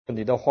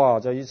你的话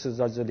再一次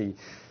在这里，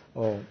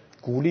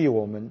鼓励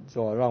我们，是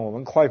吧？让我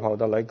们快跑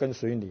的来跟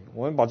随你。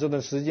我们把这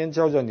段时间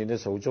交在你的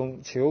手中，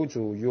求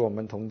主与我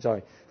们同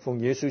在，奉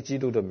耶稣基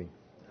督的名。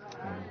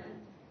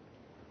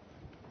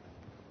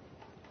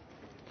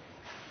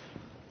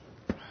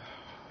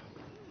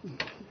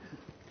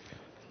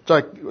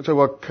在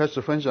我开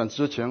始分享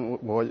之前，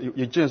我有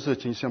一件事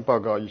情先报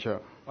告一下。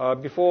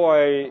Before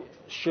I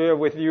share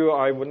with you,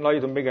 I would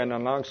like to make an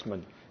announcement.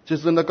 就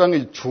是那刚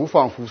有厨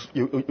房服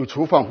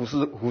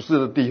侍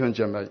的弟兄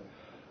姐妹。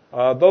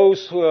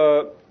Those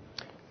who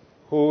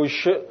will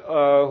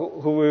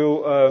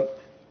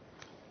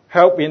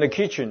help in the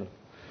kitchen.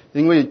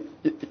 因为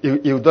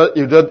有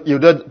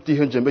的弟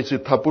兄姐妹是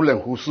他不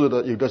能服侍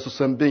的，有的是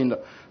生病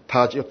的，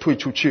他就退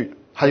出去，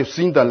还有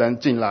新的人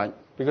进来。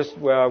Because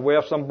we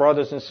have some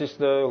brothers and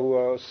sisters who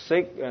are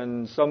sick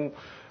and some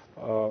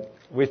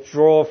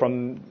withdraw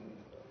from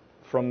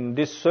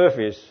this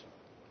service.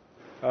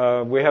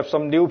 We have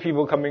some new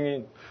people coming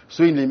in.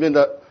 所以里面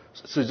的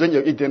时间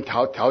有一点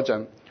调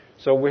整。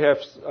So we have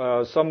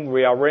some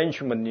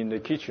rearrangement in the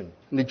kitchen.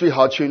 你最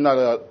好去那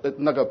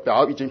个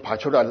表已经排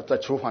出来了，在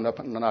厨房的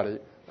那里。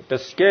The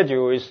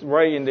schedule is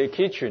right in the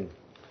kitchen.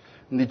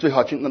 你最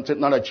好去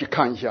那里去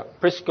看一下。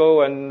Please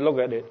go and look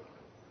at it.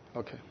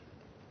 OK。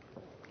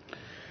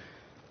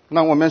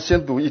那我们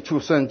先读一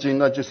处圣经，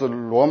那就是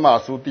罗马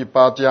书第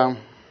8章。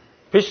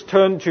Please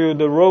turn to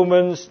the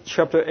Romans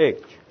chapter 8.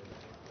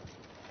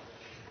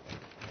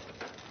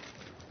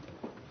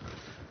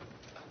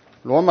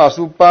 罗马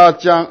书8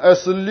章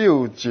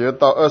26节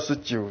到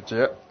29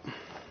节。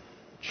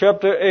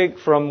Chapter 8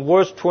 from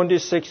verse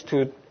 26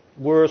 to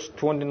verse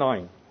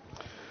 29.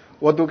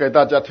 我读给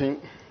大家听。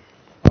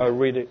I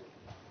read it.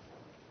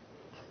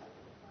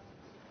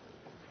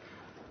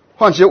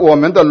 况且我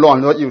们的软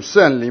弱有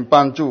圣灵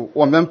帮助，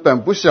我们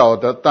本不晓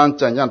得当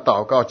怎样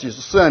祷告，即是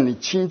圣灵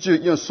亲自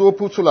用说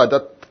不出来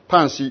的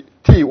叹息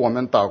替我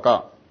们祷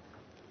告。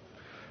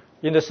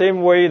In the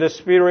same way, the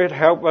Spirit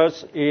helps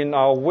us in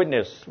our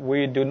weakness.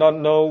 We do not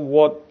know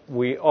what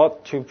we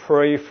ought to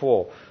pray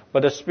for,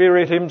 but the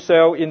Spirit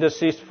Himself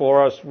intercedes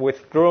for us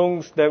with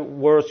groans that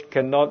words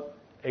cannot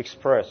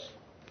express.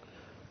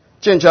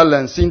 渐加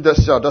忍心的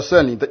晓得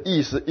圣灵的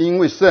意思，因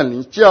为圣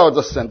灵照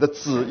着神的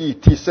旨意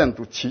替圣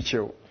徒祈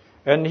求。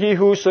And He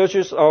who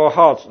searches our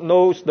hearts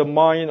knows the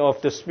mind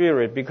of the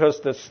Spirit,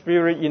 because the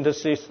Spirit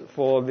intercedes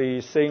for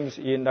the saints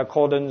in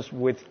accordance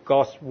with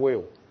God's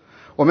will.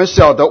 我们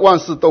晓得万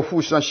事都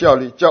互相效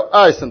力，叫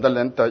爱神的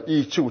人得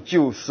益处，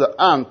就是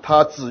按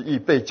他旨意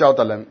被召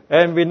的人。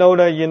And we know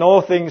that in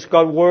all things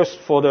God works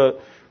for the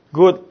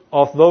good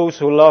of those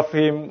who love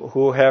Him,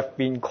 who have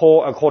been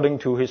called according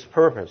to His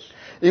purpose.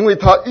 因为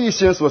他预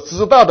先所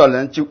知道的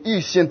人，就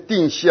预先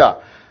定下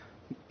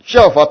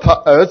效法他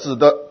儿子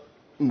的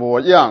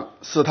模样，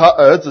使他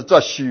儿子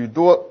在许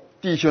多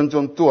弟兄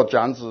中做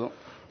长子。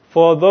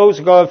For those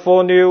God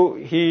foreknew,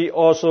 He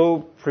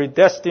also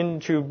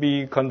predestined to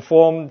be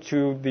conformed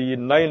to the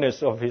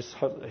likeness of His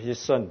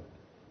Son.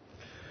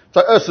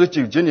 在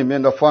29节里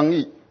面的翻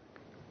译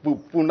不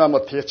那么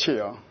贴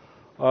切啊。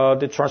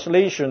The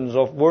translations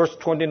of verse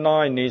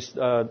 29 is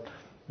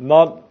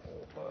not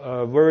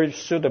very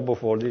suitable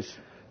for this.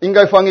 应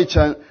该翻译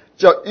成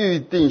叫预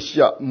定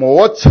下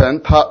磨成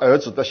他儿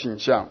子的形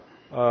象。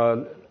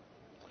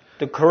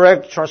The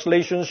correct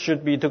translation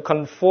should be to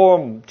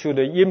conform to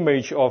the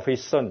image of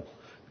His Son.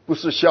 不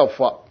是效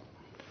法。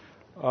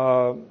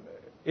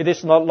It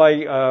is not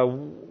like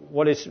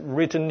what is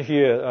written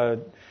here,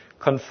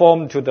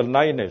 conform to the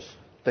likeness.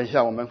 等一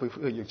下我们会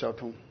有交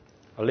通。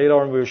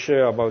Later on we'll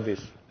share about this.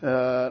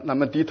 那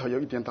么低头有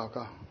一点祷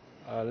告。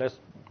Let's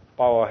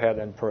bow our head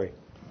and pray.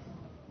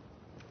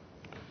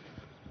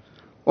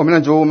 我们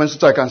的主，我们实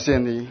在感谢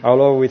你。Our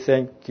Lord, we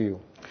thank you.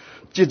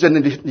 借着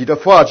你的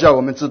话叫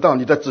我们知道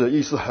你的旨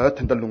意是何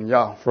等的荣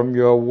耀。From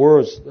your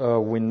words,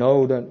 we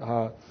know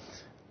that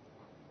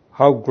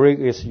how great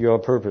is your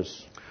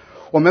purpose.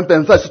 我们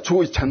本在是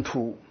出于尘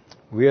土，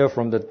 We are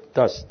from the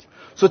dust,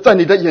 所以在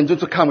你的眼中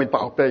是看为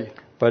宝贝。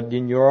but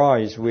in your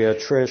eyes we are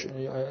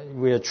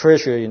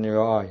treasure in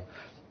your eye.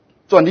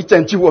 主啊，你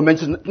拯救我们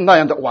是那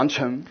样的完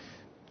全，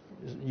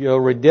 Your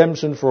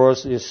redemption for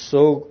us is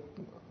so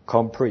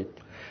complete.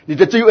 你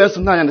的救恩是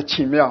那样的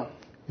奇妙，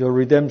 Your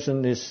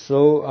redemption is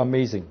so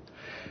amazing.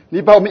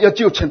 你把我们要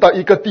救成到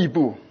一个地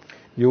步，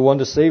 You want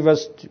to save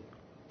us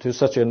to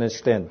such an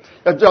extent.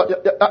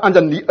 要按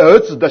照你儿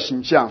子的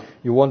形象，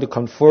 You want to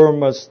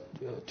conform us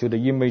to the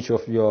image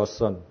of your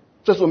Son.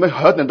 这是我们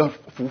何等的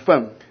福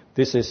分，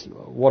 This is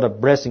what a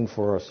blessing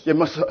for us.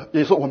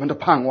 也是我们的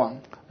盼望。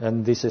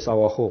 And this is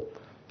our hope.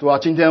 主啊，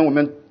今天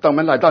当我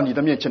们来到你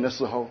的面前的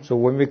时候， So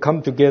when we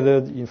come together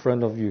in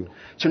front of you,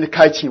 请你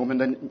开启我们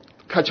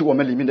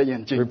里面的眼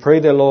we 睛， pray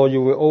that, Lord,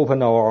 you will open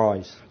our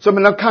eyes 所以我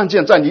们能看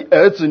见在你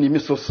儿子里面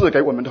所赐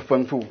给我们的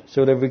丰富。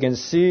 so that we can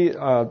see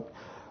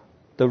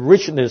the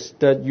richness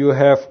that you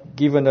have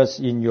given us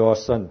in your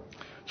Son.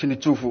 请你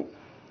祝福，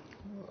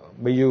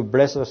 May you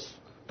bless us.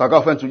 祷告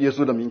奉主耶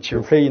稣的名 We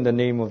求， pray in the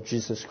name of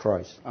Jesus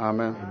Christ. 阿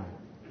门。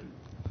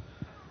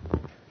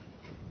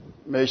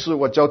每次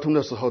我交通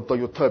的时候都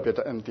有特别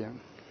的恩典。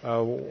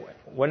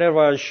Whenever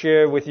I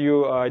share with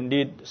you, I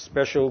need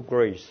special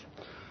grace.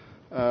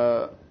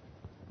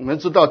 我们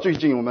知道最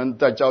近我们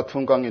在交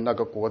通关于那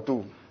个国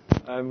度。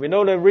We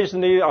know that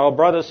recently our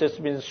brothers has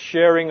been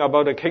sharing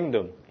about the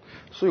kingdom.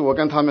 所以我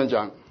跟他们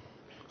讲。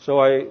So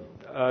I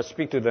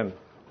speak to them.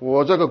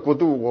 我这个国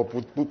度我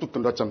不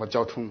懂得怎么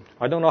交通。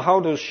I don't know how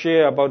to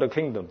share about the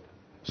kingdom.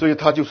 所以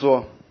他就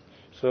说。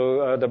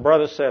So the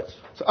brother said.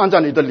 按照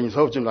你的领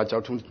受进来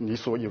交通你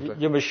所有的。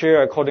You may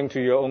share according to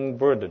your own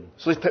burden.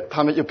 所以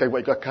他们又给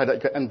我开了一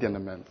个恩典的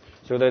门。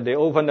So that they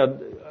opened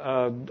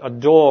a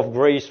door of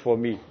grace for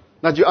me.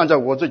 那就按照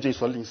我最近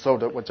所领受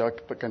的，我就要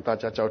跟大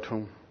家交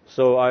通。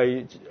So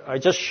I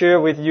just share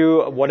with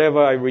you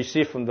whatever I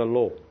receive from the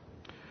Lord.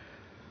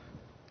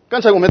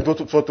 刚才我们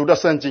所读的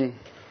圣经。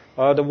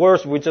The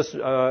verse we just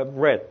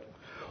read.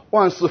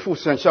 万事互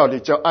相效力，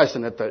叫爱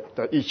神的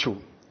益处。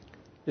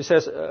It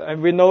says,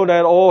 and we know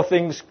that all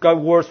things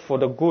God works for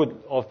the good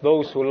of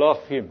those who love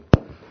Him.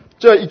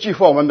 这一句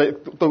话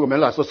对我们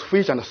来说是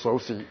非常的熟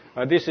悉。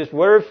This is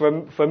very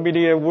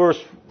familiar verse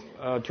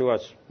to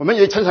us. 我们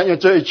也常常用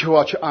这一句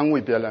话去安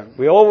慰別人。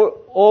We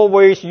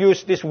always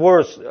use this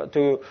verse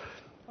to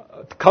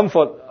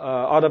comfort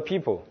other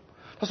people.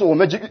 但是我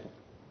们就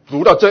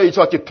读到这一句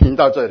话就停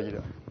到这里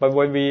了。But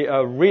when we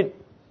read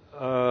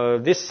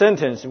this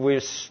sentence, we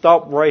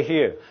stop right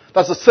here.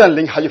 但是圣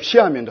灵还有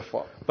下面的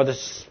话。But the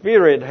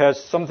Spirit has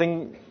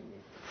something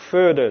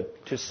further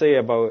to say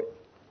about it.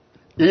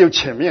 也有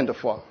前面的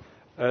话。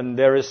And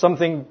there is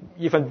something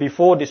even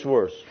before this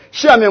verse.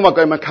 下面我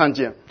给你们看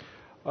见。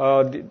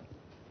The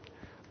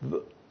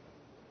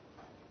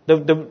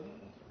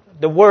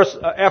verse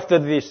after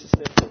this.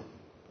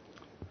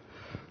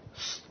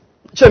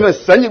 下面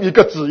神有一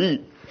个旨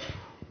意。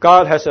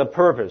God has a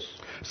purpose.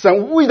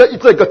 神为了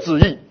这个旨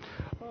意。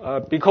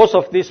Because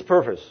of this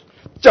purpose.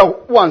 叫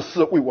万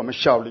事为我们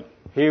效力。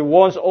He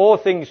wants all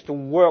things to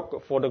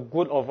work for the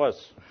good of us.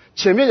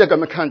 前面也给我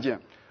们看见。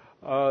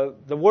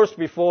The verse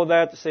before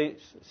that say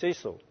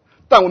so.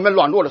 当我们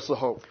软弱的时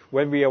候。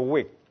When we are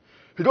weak.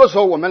 很多时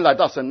候我们来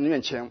到神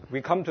面前。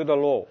We come to the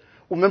Lord.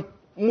 我们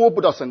摸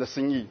不到神的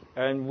心意。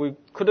And we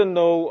couldn't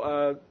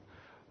know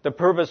the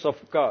purpose of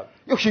God.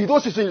 有许多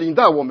事情领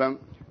到我们。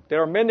There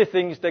are many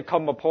things that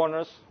come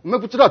upon us. 我们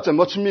不知道怎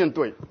么去面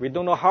对。We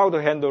don't know how to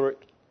handle it.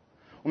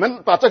 我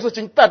们把这事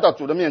情带到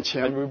主的面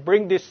前。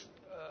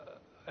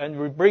And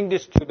we bring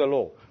this to the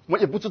Lord. 我们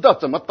也不知道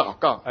怎么祷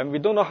告。And we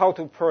don't know how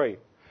to pray.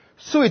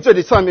 所以这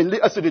里上面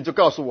20节就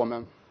告诉我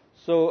们。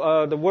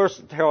So the verse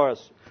tells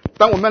us.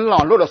 当我们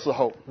软弱的时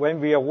候。When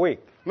we are weak.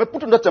 我们不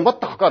懂得怎么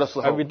祷告的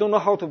时候。And we don't know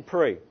how to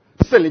pray.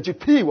 圣灵就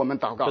替我们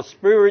祷告。The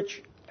Spirit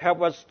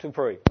help us to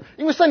pray.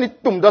 因为圣灵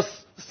懂得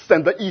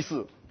神的意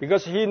思。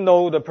Because He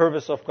knows the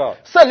purpose of God.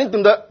 圣灵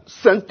懂得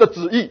神的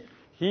旨意。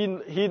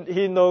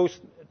He knows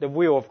the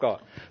will of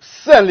God.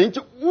 圣灵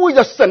就为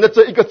了神的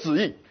这一个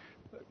旨意。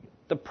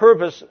The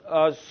purpose,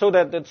 so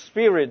that the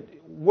Spirit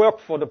work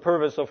for the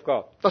purpose of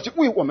God. 他就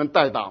为我们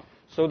代祷。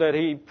So that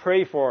He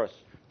pray for us.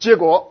 结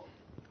果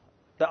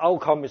the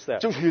outcome is that.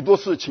 就许多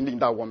事情领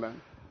到我们。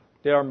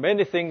There are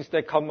many things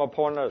that come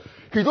upon us.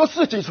 许多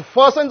事情是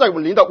发生在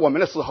领到我们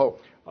的时候。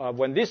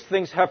When these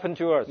things happen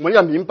to us. 我们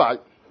要明白。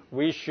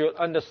We should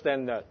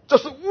understand that. 这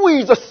是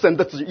为着神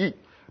的旨意。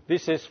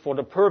This is for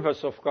the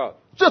purpose of God.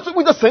 这是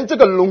为着神这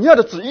个荣耀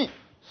的旨意。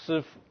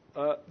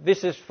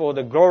This is for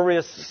the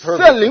glorious purpose.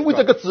 圣灵为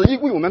这个旨意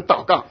为我们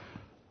祷告。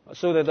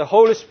So that the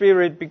Holy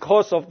Spirit,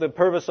 because of the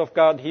purpose of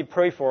God, He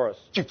pray for us.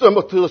 就这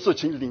么多的事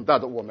情领到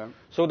的我们。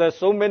So that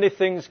so many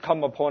things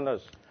come upon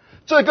us.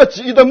 这个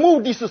旨意的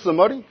目的是什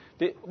么呢？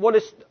 What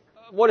is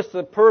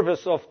the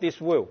purpose of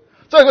this will?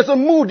 这个是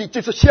目的，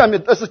就是下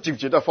面29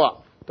节的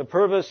话。The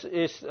purpose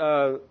is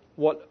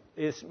what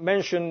is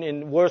mentioned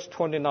in verse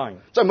 29.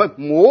 在我们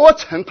磨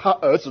成他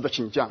儿子的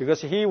形象。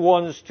Because He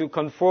wants to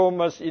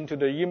conform us into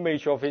the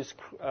image of His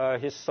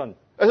Son.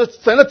 而且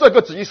神的这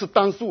个旨意是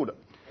单数的。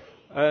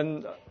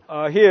And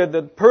here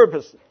the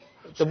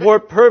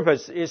word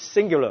purpose is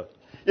singular.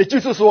 也就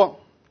是说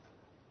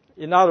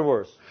In other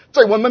words,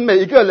 在我们每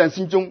一个人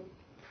心中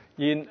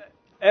in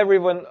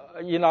everyone,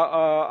 in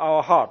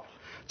our heart,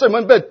 在我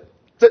们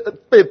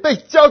被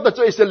教的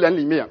这一些人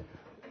里面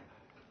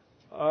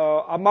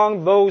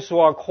among those who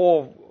are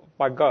called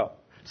by God,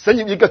 神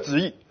有一个旨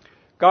意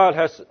God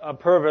has a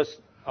purpose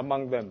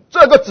among them.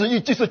 这个旨意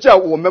就是叫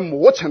我们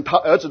磨成他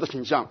儿子的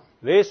形象。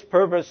 This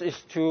purpose is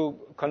to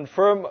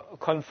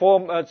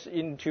conform us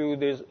into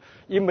the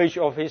image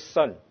of His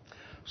Son.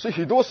 所以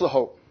许多时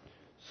候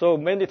So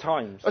many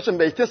times, 而且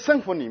每天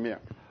生活里面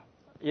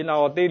in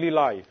our daily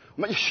life,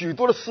 我们有许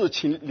多的事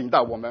情领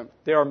到我们。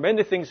 there are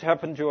many things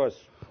happen to us.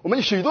 我们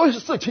有许多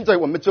事情在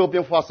我们周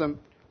边发生。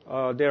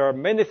 There are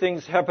many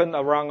things happen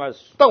around us.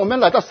 当我们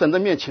来到神的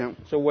面前，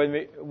 So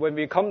when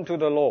we come to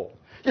the Lord,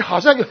 也好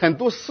像有很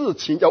多事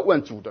情要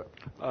问主的。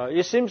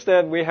 it seems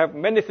that we have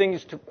many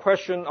things to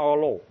question our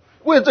Lord.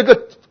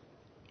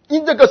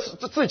 因这个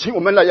事情，我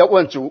们来要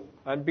问主，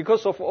 And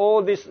because of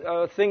all these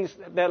things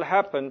that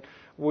happen,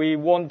 we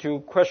want to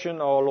question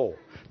our law.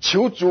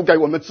 求主给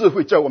我们智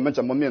慧，教我们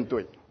怎么面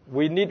对。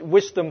We need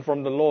wisdom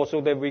from the Lord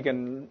so that we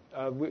can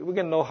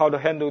know how to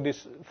handle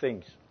these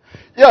things.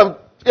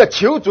 要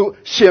求主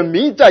显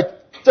明在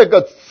这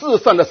个世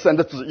上的神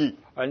的旨意。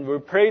And we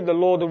pray the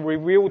Lord to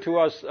reveal to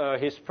us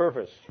His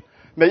purpose.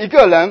 每一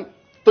个人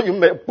都有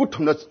不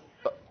同的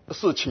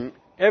事情。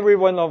Every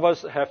one of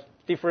us have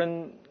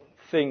different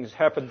things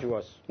happen to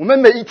us. 我们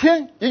每一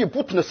天也有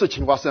不同的事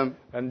情发生。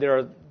And there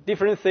are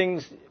different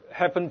things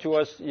happen to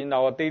us in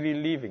our daily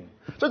living.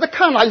 所以在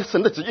看来，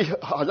神的旨意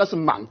好像是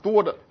蛮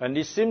多的。And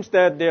it seems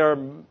that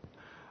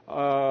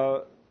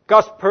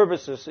God's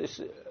purposes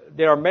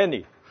there are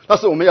many. 但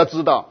是我们要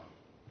知道，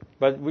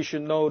 But we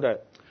should know that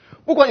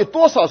不管有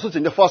多少事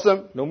情的发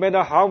生， no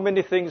matter how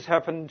many things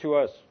happen to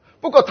us,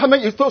 不管他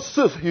们有都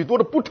是许多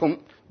的不同，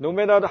 no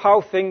matter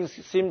how things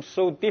seem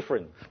so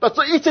different, 那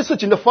这一切事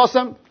情的发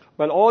生，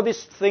 but all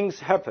these things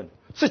happen.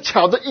 是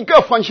朝着一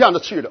个方向的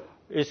去的。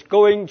It's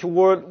going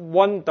toward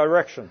one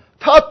direction.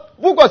 他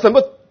不管什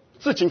么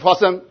事情发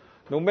生，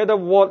 No matter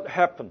what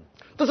happened,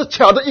 都是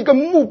朝着一个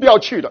目标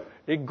去的。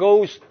 it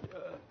goes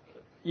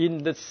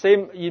in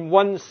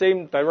one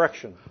same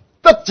direction.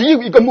 它只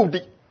有一个目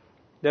的，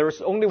 There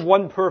is only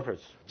one purpose.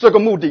 这个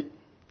目的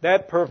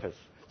That purpose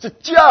是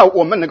叫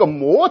我们能够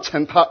磨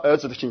成他儿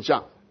子的形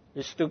象。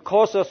 is to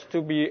cause us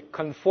to be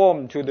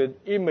conformed to the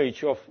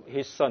image of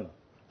His Son.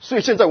 所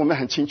以现在我们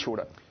很清楚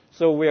了，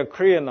 So we are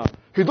clear now.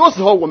 很多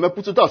时候我们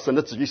不知道神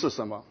的旨意是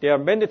什么， There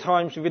are many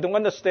times we don't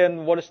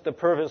understand what is the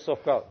purpose of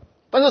God.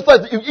 但是在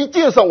有一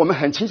件上我们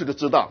很清楚的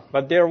知道，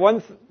 But there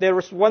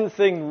is one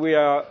thing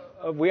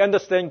we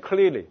understand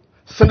clearly.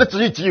 神的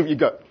旨意只有一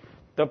个，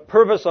 The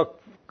purpose of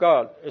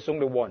God is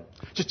only one.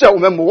 就叫我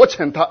们磨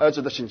成他儿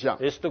子的形象。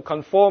 Is to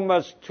conform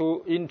us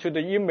into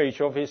the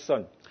image of His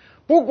Son.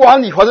 不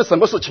管你发生什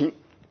么事情，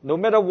 No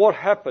matter what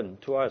happened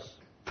to us,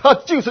 他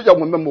就是要我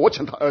们磨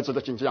成他儿子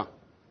的形象。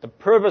 the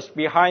purpose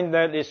behind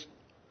that is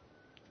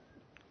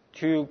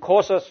to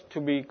cause us to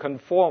be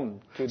conformed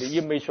to the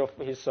image of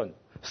His Son.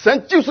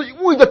 神就是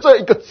为了这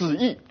一个旨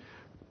意，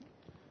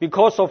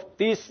 Because of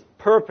this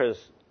purpose,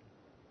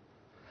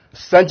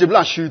 神就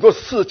让许多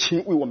事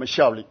情为我们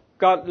效力，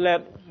 God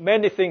let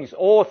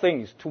all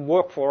things to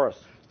work for us.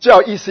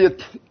 叫一些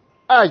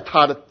爱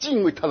他的、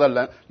敬畏他的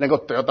人能够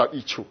得到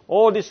益处。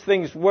 All these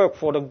things work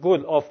for the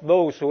good of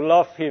those who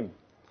love Him.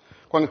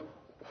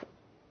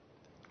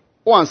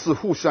 万事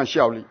互相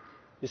效力，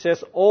 It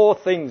says all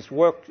things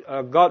work,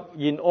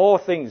 in all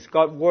things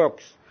God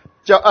works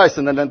叫爱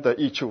神的人得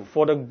益处。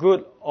 for the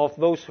good of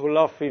those who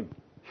love Him.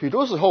 许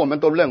多时候我们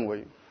都认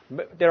为，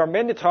 There are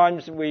many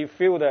times we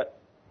feel that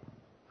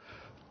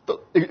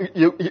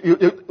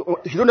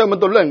许多人们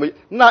都认为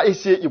那一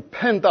些有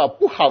碰到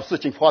不好事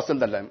情发生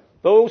的人，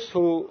 those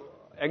who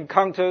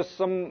encounter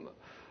some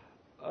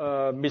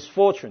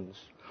misfortunes,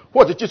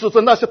 或者就是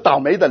说那些倒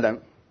霉的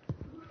人，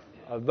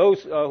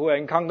 those who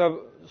encounter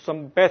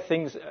some bad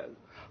things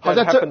好 that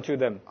像 happen to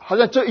them. 好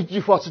像这一句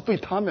话是对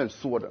他们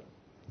说的。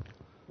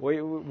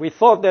 We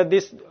thought that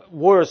this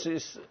verse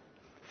is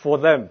for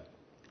them,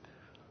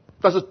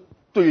 但是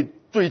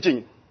最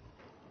近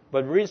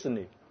but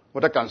recently 我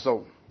的感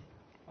受，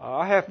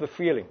 I have the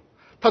feeling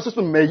他是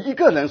对每一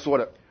个人说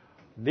的。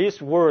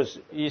 this verse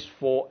is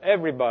for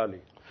everybody.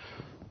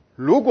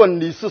 如果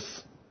你是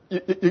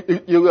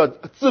有个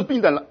生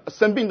病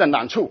的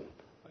难处，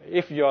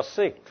 If you are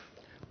sick,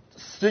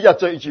 需要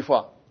这一句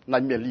话来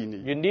勉励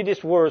你。 you need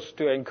this verse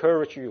to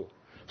encourage you.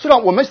 虽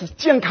然我们是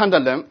健康的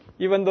人，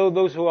 Even though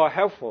those who are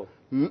helpful,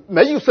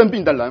 没有生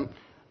病的人，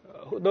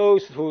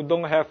 those who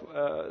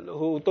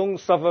don't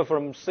suffer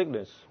from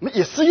sickness, 我们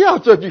也是要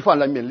这句话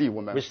来勉励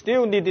我 we 们。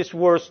 still need this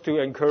verse to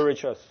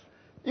encourage us.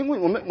 因为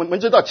我们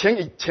知道前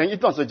一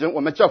段时间，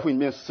我们教会里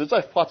面实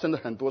在发生了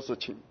很多事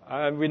情。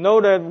 And we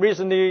know that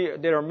recently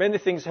there are many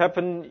things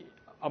happen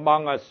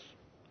among us.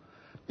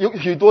 有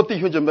许多弟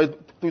兄姐妹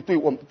对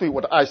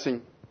我的爱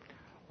心，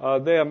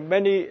 There are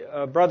many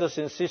brothers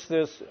and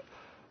sisters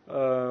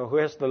who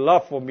has the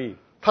love for me,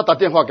 他打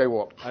电话给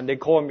我， and they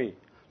call me.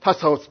 他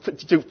首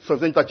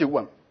先他就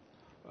问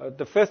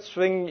The first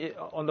thing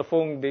on the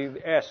phone they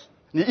ask,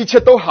 你一切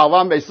都好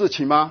啊，没事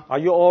情吗？ "Are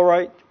you all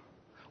right?"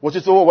 我就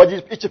说我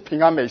一直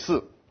平安没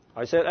事。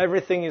 I said,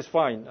 "Everything is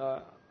fine.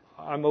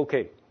 I'm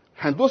okay."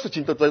 很多事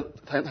情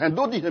很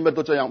多弟兄们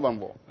都这样问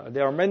我，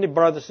 There are many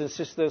brothers and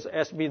sisters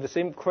ask me the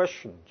same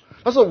questions.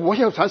 但是我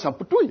也常常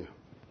不对。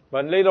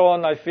 But later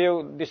on, I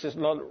feel this is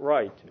not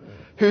right.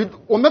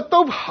 我们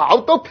都好，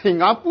都平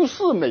安，不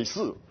是没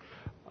事。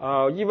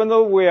 Even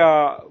though we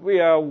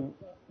are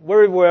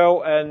very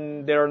well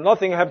and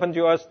nothing happened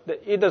to us,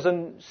 it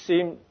doesn't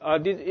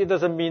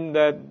mean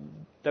that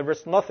there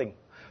is nothing.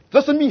 这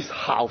是密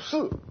好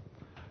事，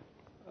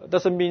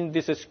 Doesn't mean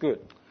this is good.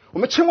 我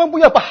们千万不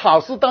要把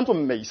好事当作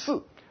美事。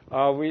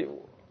 We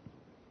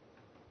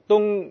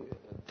don't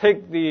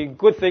take the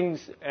good things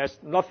as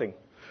nothing.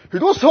 很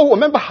多时候我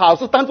们把好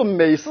事当作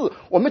美事，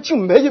我们就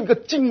没有一个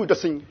敬畏的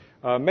心。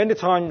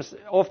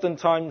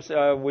Oftentimes,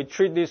 we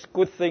treat these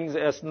good things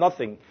as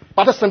nothing.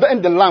 把它神的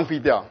恩典浪费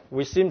掉，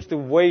 We seem to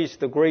waste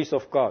the grace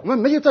of 我 God. 们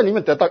没有在里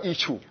面得到益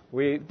处，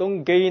 We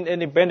don't gain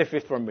any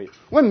benefit from it.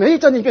 我们没有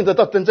在里面得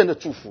到真正的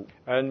祝福。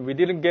 And we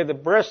didn't get the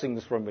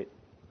blessings from it.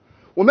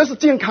 我们是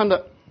健康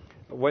的，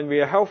 When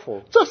we are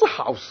helpful, 这是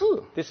好事，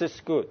 this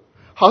is good.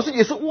 好事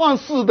也是万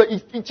事的一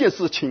件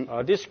事情。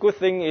 This good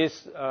thing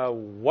is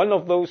one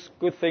of those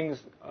good things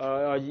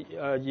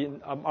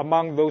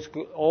among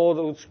all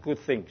those good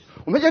things.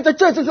 我们要在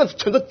这上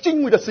存着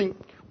敬畏的心，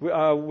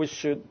 We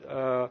should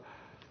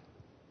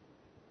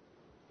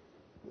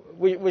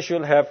we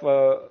should have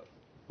let's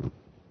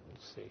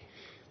see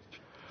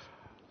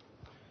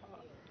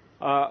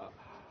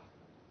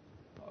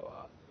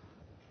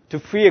to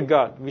fear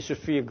God. We should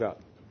fear God.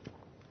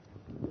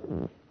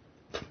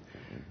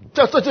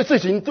 这件事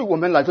情对我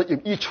们来说有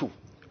益处。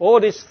 All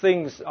these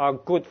things are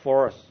good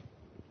for us.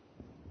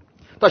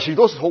 但许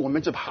多时候，我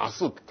们就把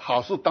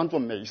好事当作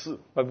美事。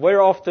 But very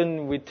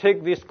often we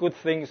take these good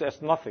things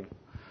as nothing.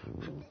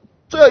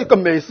 这样一个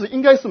美事，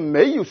应该是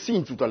没有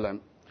信主的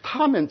人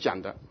他们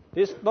讲的。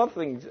 This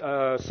nothing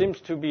seems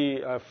to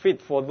be fit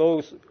for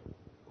those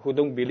who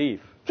don't believe.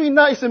 对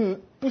那一些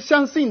不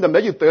相信的、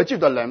没有得救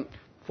的人，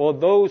 For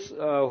those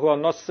who are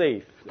not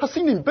saved, 他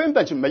心里根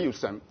本就没有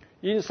神，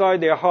 inside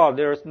their heart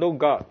there is no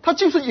God. 他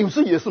就是有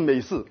时也是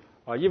美事，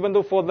 Even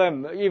though for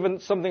them, even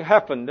something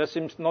happened, that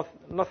seems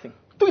nothing.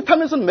 对他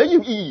们是没有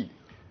意义。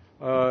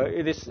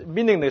 It is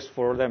meaningless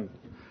for them.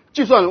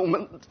 就算我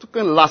们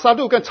跟拉萨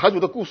路跟财主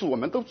的故事，我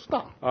们都知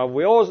道。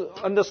 We all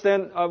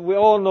understand, we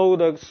all know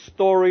the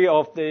story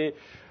of the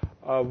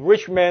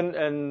rich man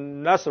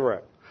in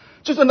Nazareth.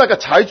 就是那个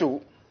财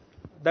主，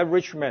 That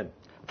rich man,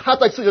 他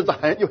在世界上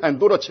有很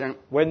多的钱，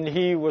 when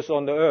he was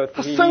on the earth,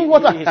 he is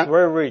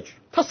very rich.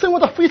 他生活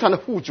的非常的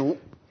富足，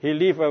 He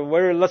lived a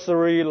very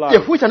luxury 也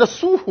life, 非常的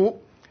舒服。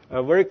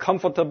 a very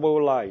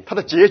comfortable life. 他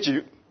的结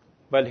局，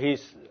 But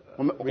his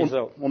我们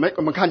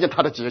result, 看见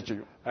他的结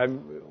局， and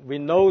we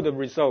know the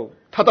result.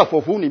 他到火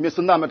湖里面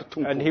是那么的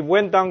痛苦， And he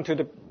went down to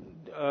the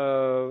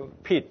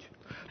pit.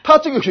 他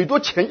这个许多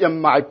钱也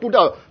买不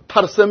到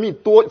他的生命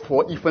多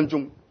活1分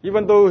钟。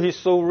 Even though he's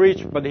so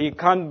rich, but he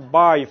can't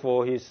buy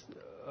for his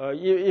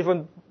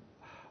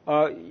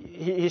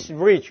he's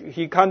rich.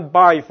 He can't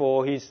buy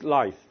for his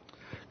life.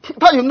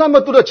 他有那么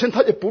多的钱，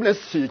他也不能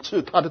洗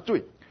去他的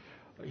罪。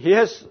 He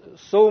has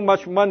so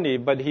much money,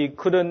 but he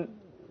couldn't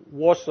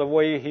wash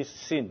away his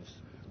sins.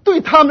 对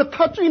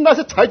那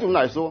些财主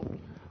来说，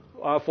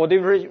 For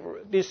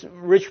these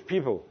rich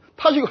people,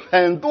 他有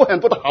很多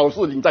的好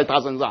事临在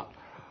他身上，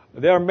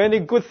 there are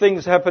many good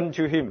things happen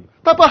to him,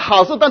 他把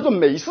好事当作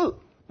美事，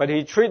 but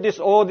he treats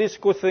all these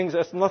good things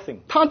as nothing,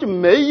 他就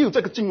没有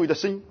这个敬畏的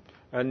心。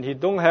 and he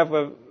don't have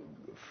a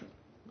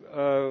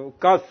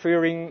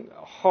God-fearing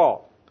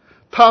heart.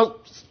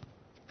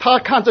 他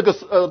看这个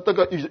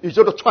宇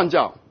宙的创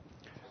造，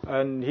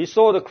 And he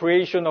saw the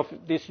creation of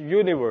this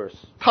universe.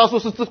 他说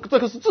是这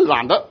个是自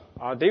然的，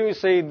 They will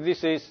say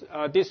this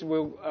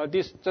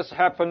just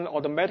happen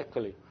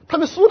automatically. 他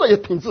们说的也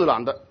挺自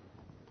然的，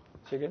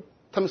 Say again?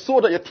 他们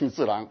说的也挺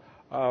自然。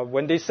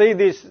 When they say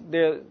this,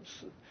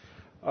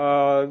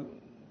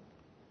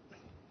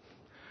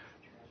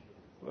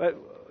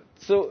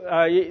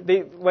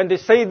 when they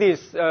say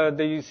this,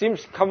 they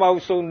seems come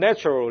out so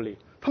naturally.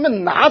 他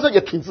们拿着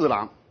也挺自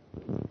然，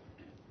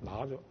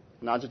 Or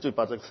拿着就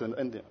把这个神的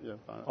恩典也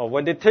把。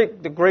 when they take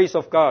the grace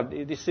of God,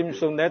 it seems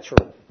so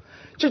natural.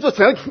 就是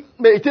神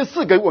每天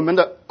赐给我们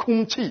的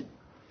空气，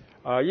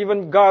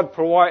 Even God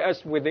provide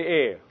us with the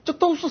air. 这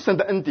都是神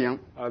的恩典。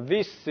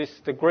 This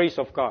is the grace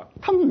of God.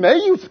 他们没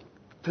有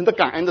神的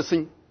感恩的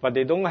心， But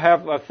they don't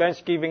have a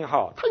thanksgiving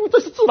heart. 他以为这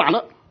是自然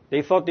的，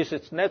 They thought this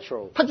is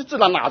natural. 他就自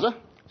然拿着。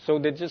 So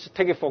they just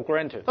take it for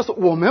granted. 但是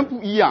我们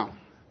不一样，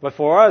 But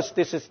for us,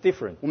 this is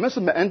different. 我们是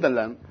没恩的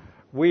人，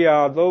 We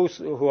are those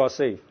who are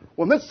saved.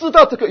 我们知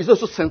道这个宇宙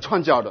是神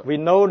创造的， We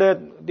know that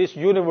this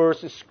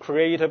universe is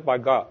created by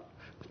God.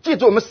 借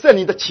助我们圣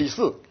灵的启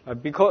示，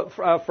 Because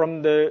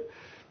from the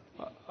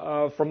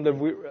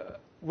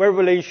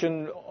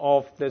revelation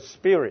of the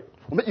Spirit,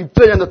 我们有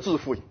这样的智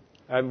慧，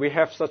 and we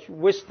have such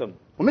wisdom.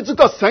 我们知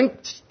道神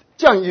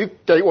降雨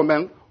给我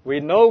们， We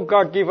know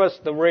God give us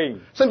the rain.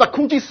 神把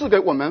空气赐给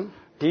我们，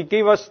 He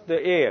gave us the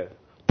air.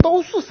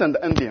 都是神的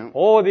恩典。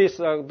 All this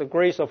are the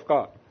grace of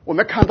God. 我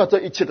们看到这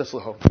一切的时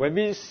候， When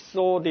we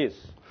saw this,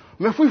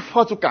 我们会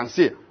发出感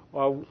谢，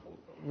 we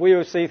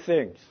will say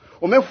thanks.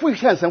 我们会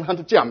向神发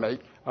出赞美，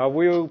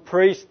 We will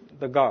praise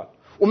the God.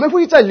 我们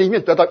会在里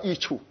面得到益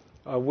处。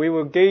 We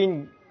will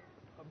gain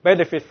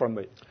benefit from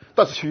it.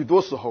 但是许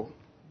多时候，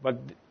 But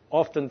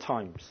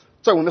oftentimes,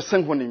 在我们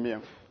生活里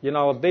面， in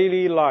our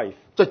daily life,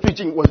 在最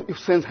近我有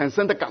很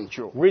深的感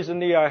觉，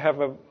 recently I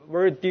have a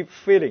very deep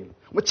feeling.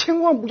 我们千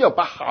万不要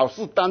把好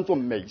事当作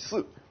美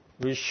事。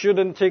 We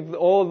shouldn't take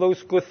all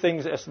those good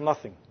things as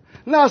nothing.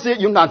 那些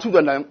有难处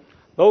的人，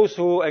 Those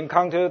who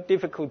encounter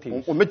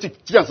difficulties, 我们就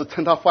这样子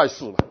称他坏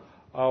事了。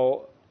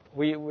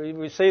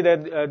 we say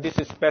that this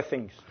is bad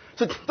things.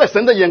 是在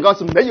神的眼光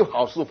是没有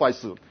好事坏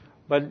事。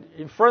But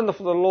in front of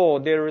the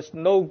Lord, there is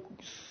no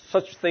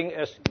such thing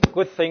as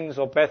good things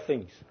or bad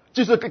things.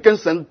 就是跟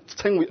神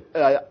称为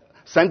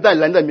神在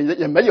人的面前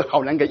也没有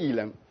好人跟义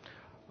人，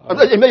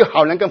也没有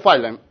好人跟坏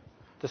人。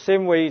The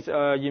same way,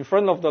 in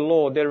front of the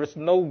Lord, there is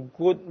no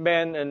good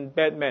man and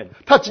bad man.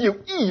 他只有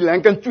义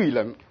人跟罪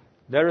人。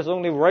There is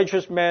only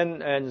righteous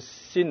men and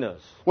sinners.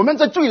 我们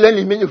在罪人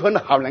里面有分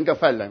好人跟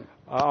坏人。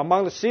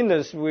Among the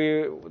sinners,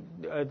 we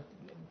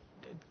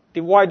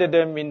divided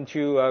them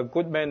into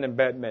good men and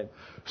bad men.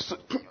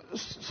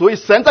 所以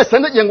神在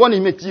神的眼光里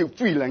面只有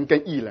罪人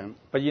跟义人。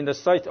But in the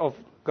sight of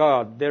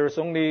God, there is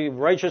only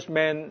righteous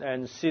men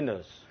and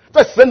sinners.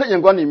 在神的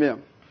眼光里面，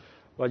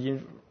 But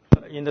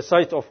in the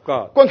sight of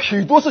God, 关于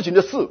许多事情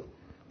的事，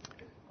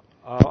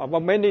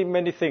 about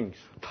many things,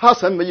 他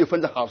神没有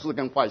分成好事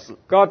跟坏事，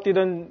 God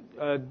didn't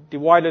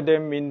divide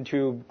them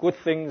into good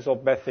things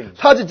or bad things.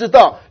 他只知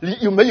道你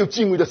有没有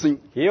敬畏的心。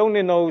 He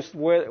only knows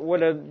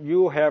whether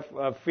you have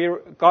a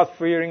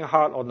God-fearing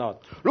heart or not.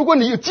 如果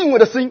你有敬畏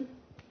的心，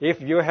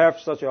 If you have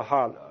such a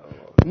heart,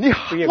 你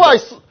坏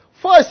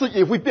事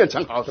也会变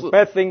成好事。 the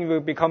bad things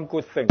will become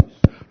good things.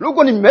 如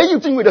果你没有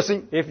敬畏的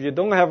心， If you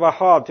don't have a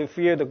heart to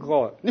fear the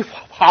God, 你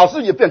好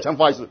事也变成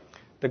坏事。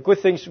 the good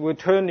things will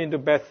turn into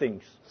bad things.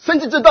 甚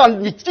至知道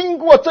你经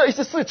过这一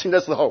些事情的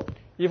时候，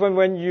 Even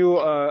when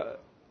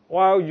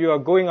while you are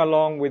going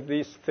along with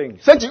these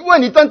things, 甚至为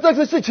你当这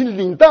些事情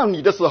领到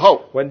你的时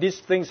候， when these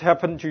things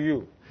happen to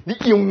you, 你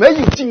有没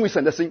有敬畏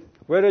神的心？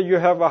 whether you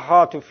have a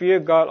heart to fear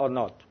God or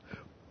not,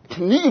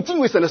 你有敬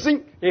畏神的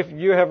心， if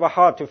you have a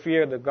heart to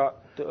fear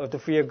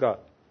fear God,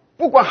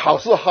 不管好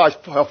事还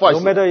坏 no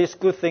事， matter it's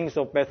good things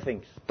or bad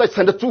things, 在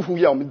神的祝福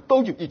下，我们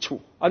都有益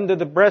处。 under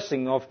the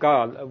blessing of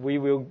God, we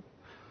will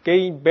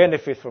gain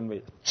benefit from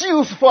it.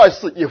 就是坏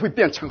事也会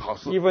变成好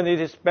事。 Even if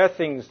it's bad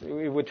things,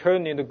 it will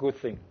turn into good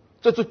things.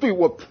 这是对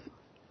我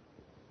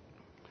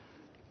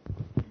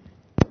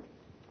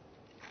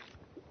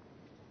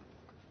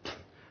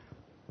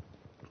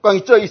关于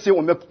这一些，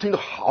我们听到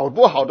好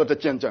多的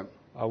见证，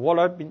 What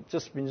I've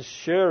just been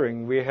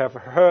sharing, we have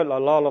heard a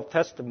lot of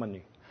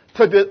testimony,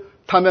 特别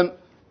他们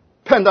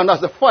碰到那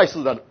些坏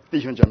事的弟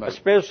兄姐妹，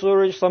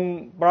 especially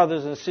some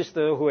brothers and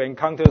sisters who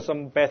encounter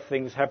some bad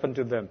things happen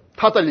to them,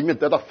 他在里面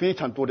得到非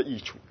常多的益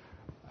处。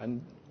 and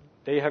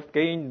they have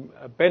gained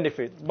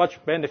much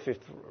benefit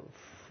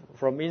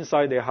from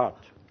inside their heart.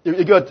 有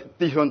一个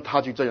弟兄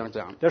他就这样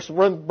讲， There's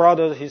one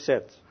brother, he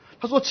said,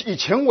 他说以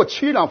前我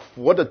去了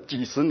佛的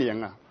几十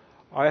年啊，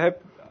 I have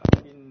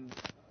been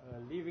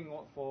living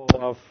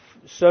for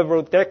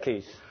several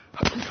decades.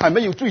 还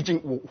没有最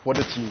近我活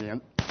的几年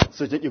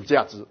时间有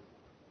价值。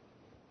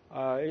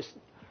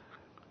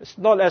 It's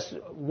not as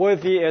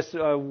worthy as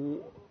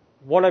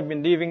what I've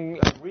been living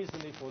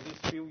recently for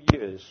these few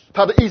years.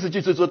 他的意思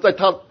就是说，在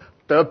他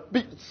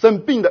生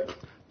病的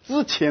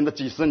之前的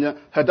几十年，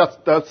和他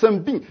得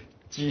生病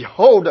以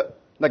后的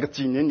那个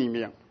几年里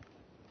面，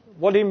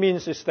 What he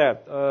means is that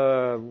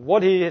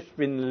what he has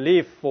been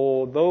lived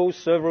for those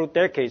several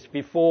decades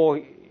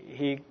before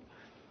he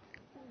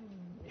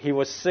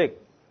was sick,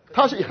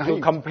 他是很 to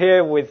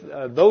compare with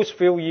those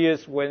few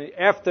years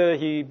after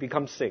he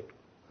becomes sick.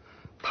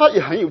 他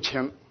也很有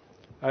钱，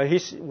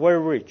 He's very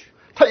rich,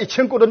 他以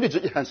前过的日子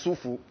也很舒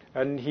服。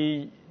 and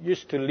he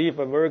used to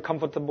live a very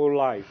comfortable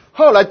life.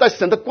 后来在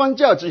神的光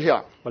照之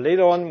下， But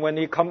later on, when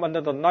he come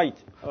under the night,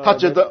 他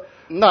觉得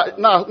那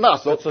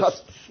时候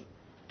that's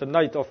the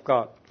night of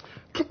God,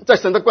 在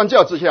神的光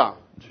照之下，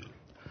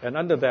 and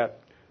under that,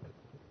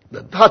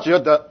 他觉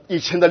得以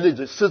前的日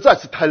子实在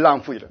是太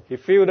浪费了， he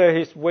feel that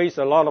he's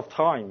wasted a lot of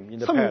time in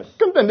the 他们 past.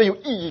 根本没有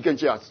意义跟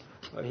价值。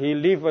 He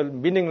lived a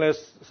meaningless,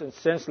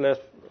 senseless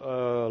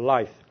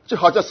life. 就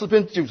好像诗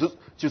篇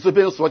90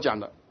篇所讲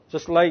的，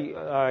 Just like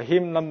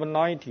hymn number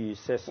 90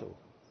 says so.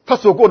 他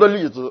所过的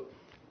日子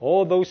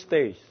All those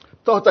days,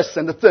 都在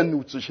神的震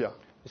怒之下，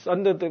 it's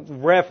under the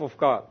wrath of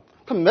God.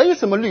 他没有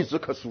什么日子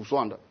可数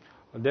算的。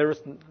 There is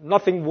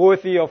nothing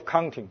worthy of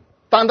counting.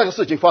 当那个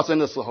事情发生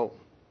的时候，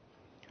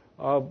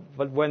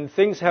 But when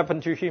things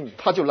happen to him,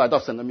 他就来到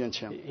神的面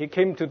前， he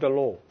came to the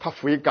Lord 他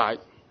悔改，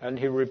 and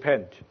he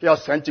repent. 要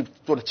神就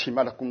做了奇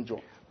妙的工作，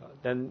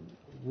 Then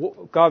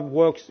God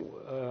works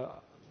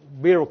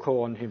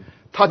miracle on him.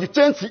 他就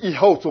坚持以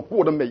后所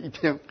过的每一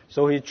天。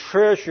 So he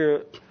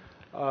treasured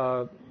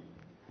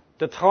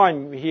the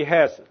time he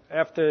has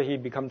after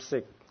he becomes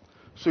sick.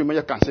 所以我们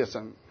要感谢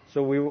神，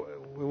 So we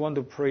want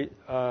to pray,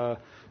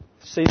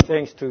 say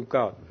thanks to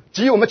God.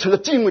 只有我们存着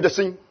敬畏的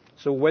心，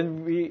 So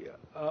when we,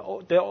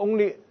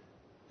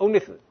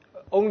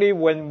 only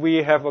when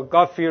we have a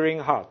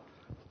God-fearing heart,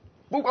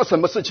 不管什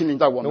么事情临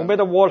到我 no 们，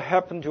 matter what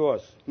happened to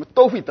us, 我们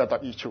都会得到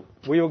益处。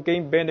 we will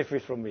gain benefit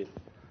from it.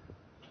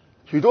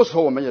 许多时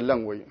候我们也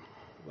认为，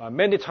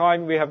 Many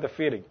times we have the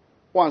feeling,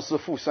 万事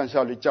互相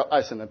效力，叫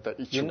爱神的得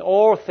益 in 处。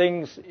 all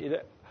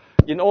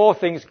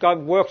things,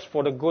 God works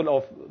for the good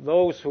of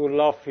those who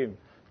love Him,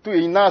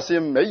 对于那些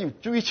没有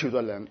追求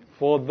的人，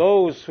 for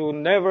those who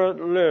never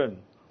learn,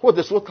 或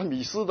者说他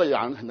迷失的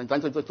羊，很难讲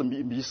这是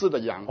迷失的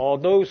羊， or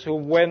those who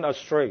went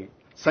astray.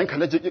 神可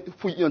能就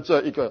会用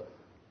这一个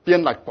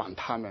鞭来管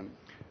他们。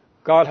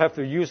God have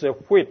to use a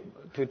whip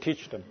to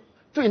teach them.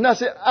 对那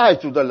些爱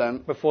主的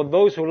人， But for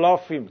those who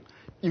love Him,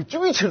 有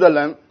追求的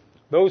人，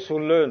 those who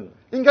learn,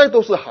 应该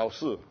都是好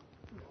事。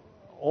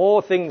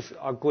 all things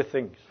are good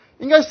things.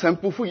 应该神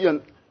不会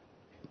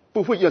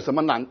有什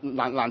么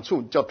难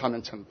处叫他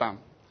们承担。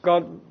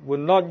 God will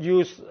not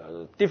use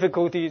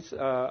difficulties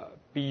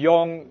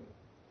beyond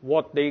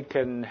what they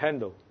can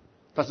handle.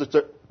 但是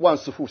这万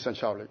事互相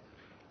效力，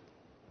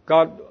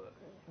 God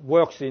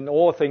works in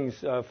all things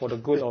for the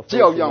good of 这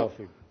those who 样 love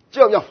Him.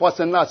 这样发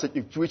生那些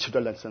有追求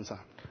的人身上。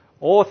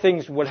 All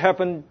things will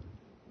happen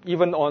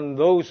even on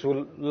those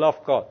who love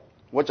God.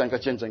 我讲一个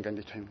见证给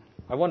你听，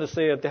 I want to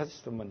say a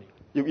testimony.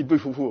 有一对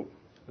夫妇，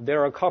 There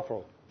are a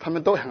couple. 他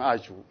们都很爱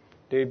主。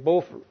 They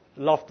both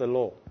love the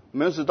Lord. 我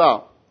们知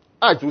道，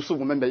爱主是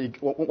我们每一个，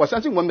我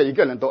相信我们每一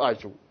个人都爱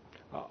主。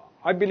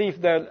 I believe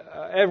that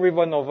every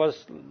one of us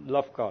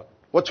love God.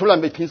 我从来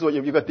没听说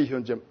有一个弟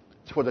兄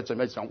或者姊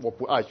妹讲我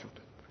不爱主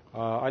的。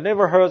 I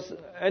never heard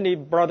any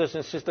brothers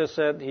and sisters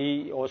said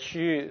he or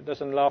she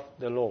doesn't love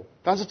the Lord.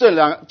 但是这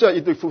一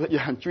对夫妇也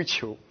很追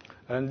求。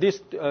 And these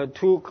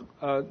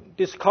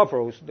these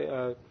couples,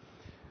 they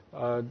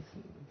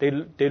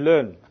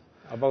learn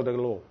about the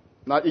Lord.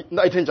 那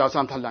一天早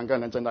上，他两个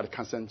人在那里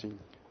看圣经，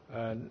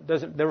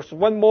 There was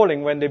one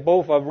morning when they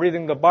both are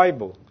reading the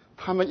Bible,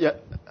 他们也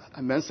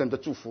蒙神的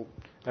祝福，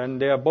 and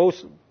they are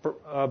both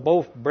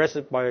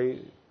blessed by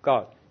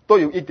God, 都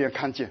有一点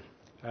看见，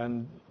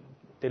 and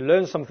they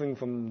learn something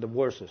from the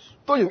verses,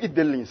 都有一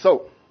点领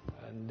受，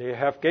 and they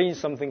have gained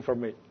something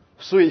from it.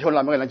 所以以后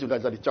两个人就在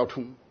这里交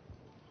通。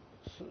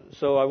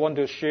 So I want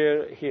to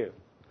share here.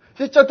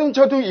 所以交通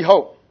以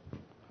后，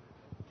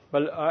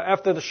 But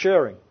after the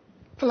sharing,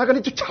 他两个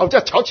人就吵起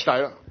来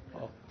了。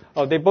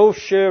 they both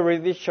share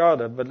with each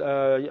other, but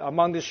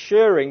among the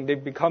sharing, they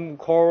become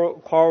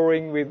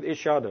quarreling with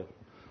each other.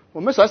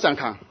 我们想想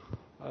看，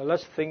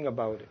 Let's think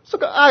about it. 这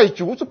个爱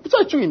主这不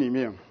在罪里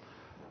面，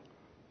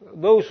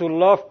 Those who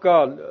love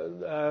God,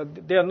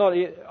 they are not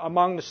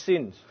among the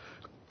sins.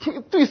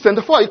 对神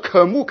的话语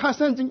渴慕看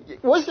圣经，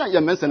我想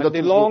也蒙神的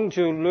They 祝福。 long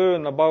to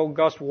learn about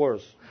God's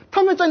words.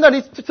 他们在那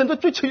里神的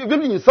追求有个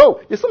领受，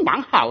也是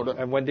蛮好的。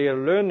 And when they are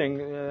learning,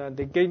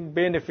 they gain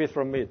benefit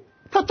from it.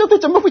 他这对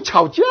怎么会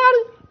吵架呢？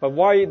 But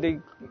why they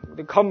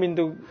come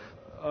into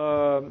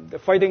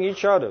fighting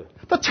each other?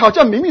 他吵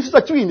架明明是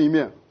在罪里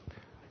面，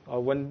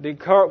 When they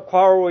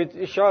quarrel with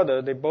each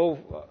other, they both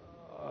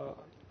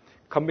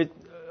commit.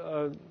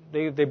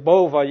 They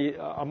both are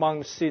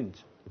among sins.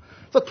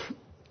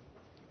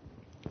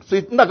 所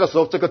以那个时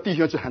候这个弟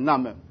兄就很纳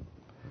闷，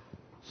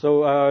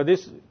 So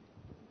this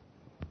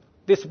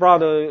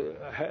brother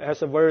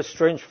has a very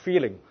strange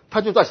feeling.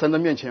 他就在神的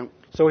面前，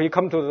 So he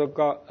come to the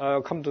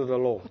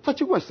Lord. 他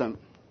就问神：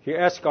 He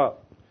asked God,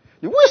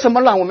 你为什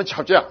么让我们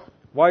吵架？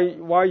 why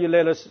you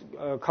let us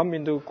come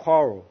into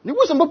quarrel? 你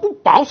为什么不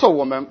保守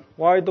我们？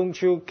 Why don't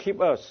you keep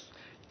us?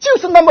 就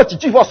是那么几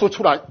句话说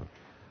出来，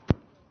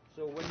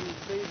 So when you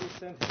say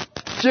this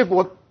sentence, 结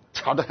果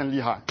吵得很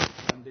厉害。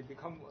 and they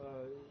become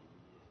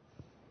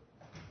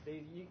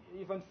they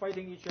even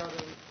fighting each other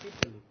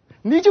secretly.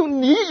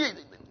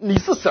 你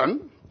是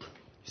神，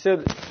 He said,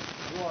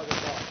 "You are the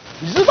God.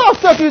 你知道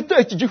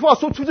这几句话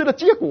说出这个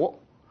结果，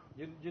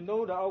 You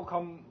know the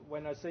outcome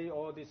when I say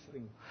all these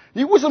things.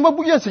 你为什么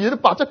不愿意的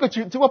把这个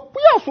句话不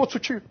要说出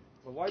去？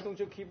 But why don't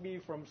you keep me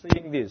from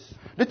saying this?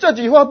 你这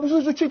句话不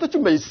说出去，那就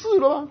没事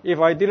了吗？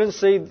 If I didn't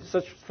say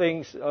such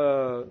things,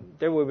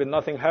 there will be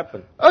nothing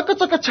happen.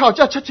 这个吵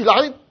起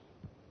来，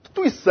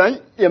对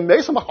神也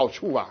没什么好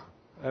处啊。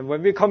 And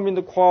when we come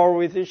into quarrel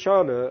with each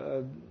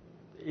other,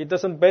 it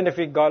doesn't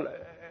benefit God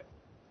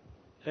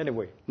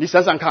anyway. 你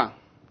想想看，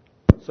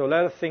 So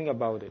let's think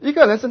about it. 一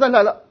个人是在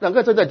那两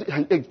个人在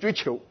很追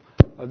求，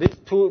 These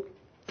two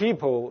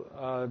people,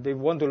 they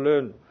want to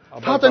learn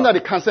他 about 在那 God. 里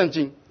看圣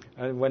经，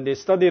 And when they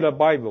study the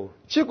Bible,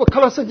 结果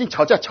看到圣经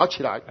吵起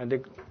来，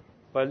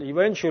 but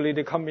eventually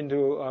they come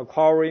into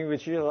quarreling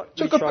with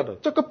each other.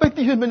 这个被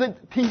弟兄们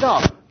听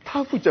到，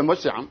他会怎么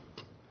想？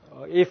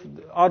 If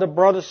other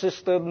brothers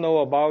sisters know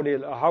about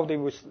it, how they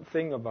would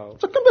think about it.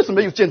 这根本是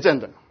没有见证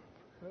的，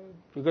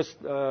 Because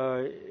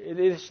it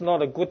is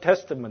not a good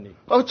testimony.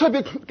 特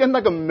别跟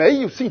那个没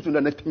有信主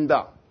的人听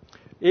到，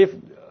 If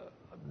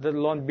the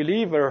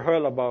non-believer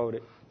heard about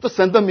it, 这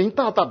神的名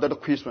大大的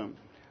亏损。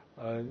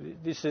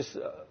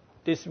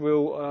 this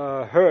will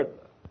hurt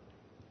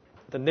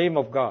the name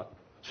of God.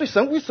 所以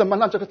神为什么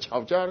让这个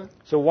吵架呢？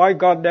 So why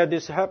God let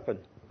this happen?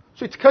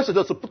 所以开始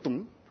的时候不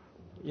懂，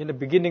 In the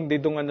beginning,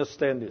 they don't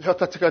understand it. 要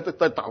他这个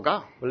在祷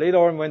告， But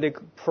later on, when they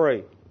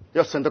pray,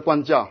 要神的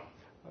管教，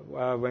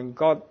 when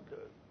God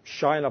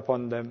shine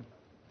upon them,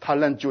 他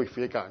认罪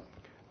悔改，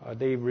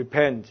 they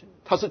repent.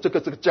 他是这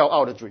个骄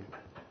傲的罪。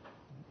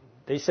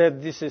 They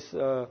said this is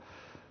a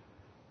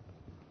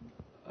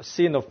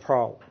sin of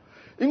pride.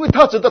 因为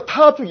他觉得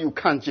他就有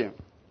看见，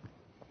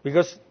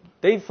 Because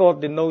they thought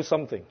they know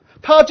something.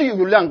 他就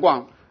有亮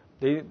光，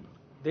 They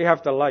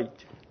have the light.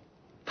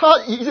 他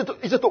一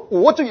直都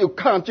我就有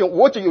看见，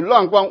我就有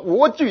亮光，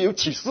我就有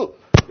启示。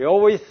We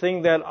always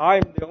think that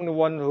I'm the only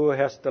one who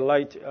has the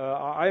light.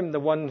 I'm the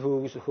one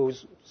who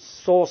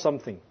saw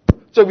something.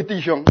 这位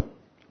弟兄，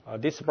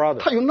 This brother,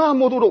 他有那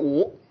么多的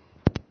我，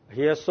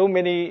 he has so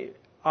many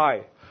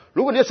I.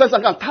 如果你想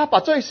想看，他把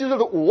这些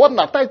的我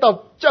拿带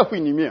到教会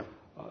里面，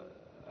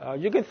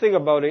 You can think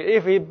about it.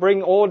 If he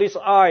bring all this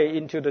I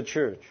into the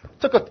church,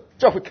 这个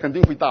教会肯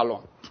定会大乱。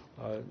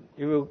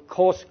 it will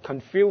cause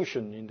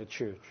confusion in the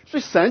church. 所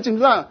以神就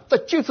让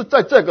就是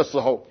在这个时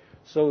候，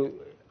 So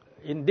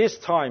in this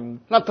time,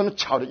 让他们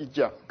吵了一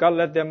架， God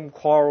let them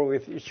quarrel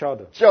with each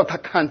other 叫他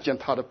看见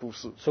他的不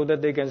是， so that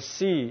they can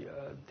see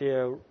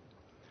their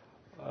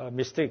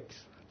mistakes,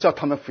 叫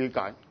他们悔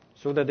改，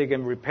 so that they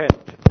can repent.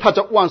 他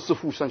叫万事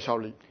互相效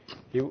力。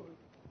 In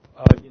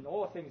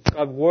all things,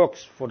 God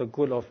works for the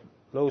good of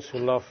those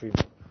who love Him.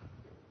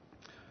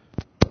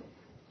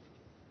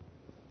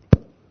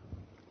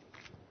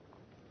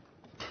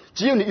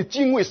 只有你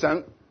敬畏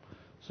神，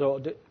 So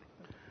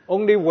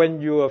only when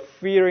you are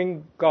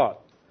fearing God,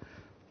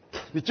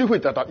 你就会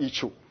得到益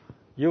处。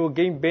 you will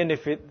gain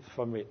benefit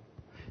from it.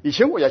 以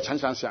前我也常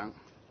常想，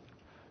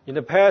 In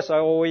the past, I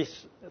always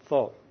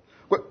thought,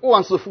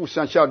 万事互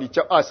相效力，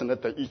叫爱神的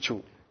得益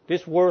处。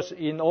 this works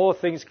in all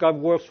things.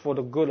 God works for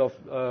the good of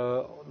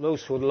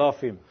those who love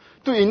Him.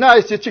 对于那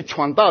一些去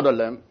传道的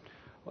人，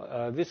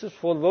 This is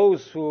for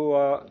those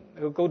who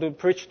go to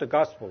preach the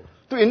gospel.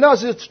 对于那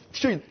些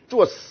去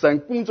做神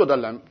工作的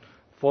人，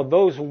 For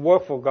those who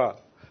work for God,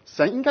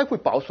 神应该会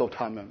保守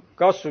他们，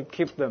 God should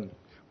keep them.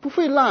 不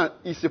会让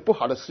一些不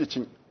好的事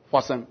情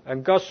发生。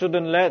 And God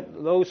shouldn't let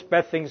those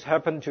bad things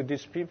happen to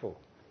these people.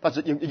 但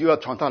是有一个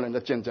传道人的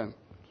见证，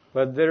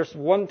 But there's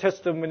one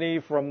testimony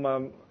from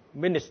a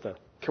minister,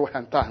 给我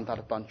很大很大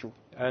的帮助。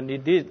 and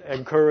he did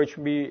encourage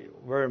me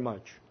very much.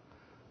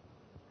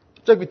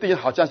 这个弟兄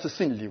好像是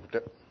姓柳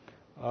的，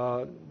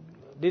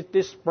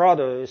 This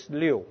brother is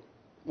Liu.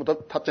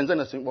 他真正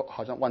的姓我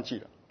好像忘记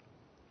了。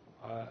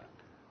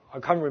 I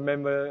can't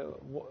remember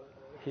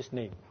his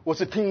name. 我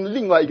是听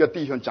另外一个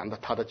弟兄讲的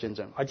他的见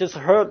证。 I just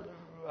heard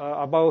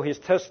about his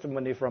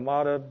testimony from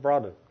other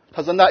brother.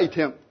 他说那一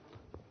天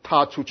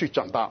他出去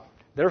讲道，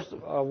 There's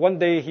one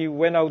day he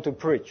went out to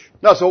preach.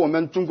 那时候我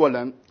们中国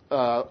人，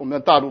我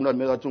们大陆那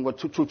边的中国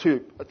出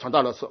去传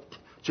道的时候，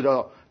去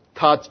了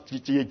他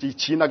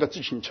骑那个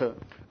自行车，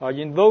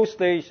 In those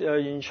days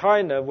in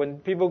China, when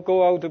people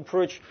go out to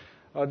preach,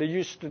 they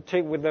used to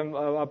take with them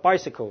a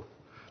bicycle.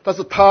 但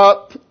是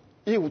他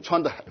衣服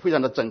穿的非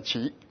常的整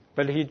齐。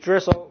 But he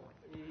dressed up.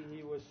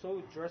 He was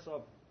so dressed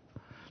up.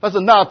 但是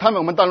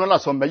我们大陆那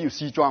时候没有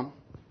西装，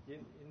 In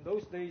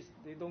those days,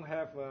 they don't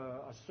have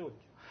a suit.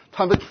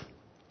 他们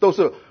都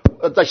是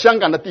在香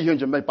港的弟兄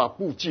姐妹把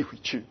布寄回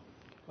去，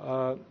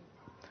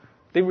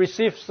 They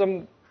received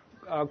some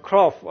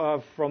cloth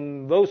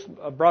from those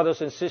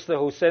brothers and sisters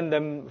who sent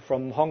them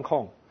from Hong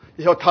Kong,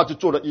 以后他就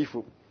做了衣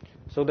服。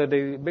 so that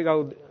they make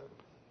out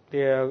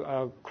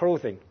their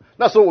clothing.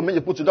 那时候我们也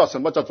不知道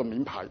什么叫做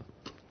名牌，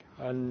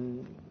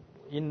 And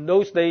in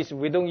those days,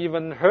 we don't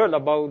even heard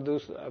about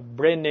those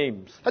brand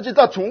names. 他知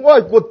道从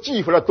外国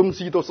寄回来的东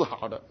西都是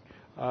好的，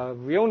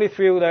 We only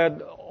feel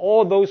that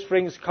all those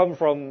things come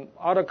from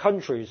other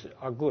countries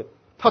are good.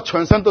 他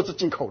全身都是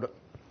进口的。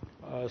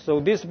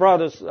 So these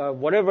brothers,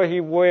 whatever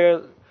he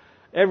wears,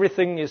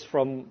 everything is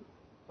from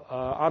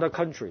other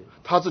country.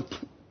 他是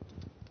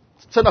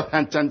真的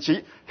很整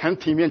齐、很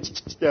体面，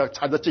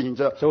踩着自行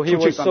车 So 出 he 去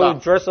was 传 so 道。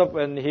 dressed up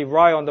and he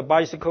ride on the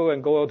bicycle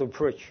and go out to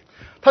preach.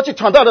 他去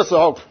传道的时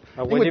候，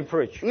 When he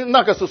preached,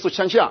 那个时候是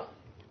乡下，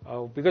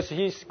 because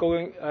he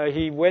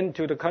went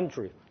to the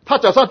country. 他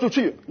早上出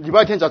去，礼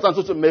拜天早上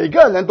出去，每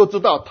个人都知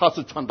道他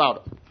是传道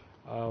的。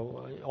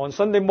 On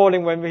Sunday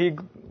morning when he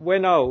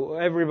went out,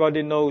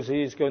 everybody knows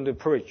he is going to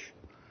preach.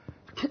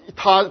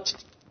 他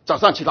早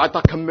上起来，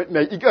他跟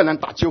每一个人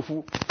打招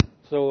呼。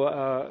 So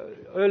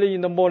early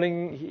in the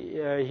morning,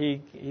 he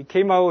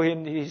came out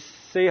and he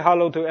say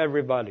hello to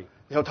everybody.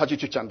 然后他就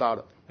去讲道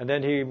了， And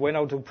then he went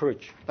out to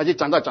preach. 而且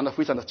讲道讲得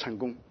非常的成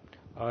功。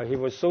 He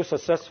was so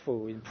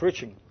successful in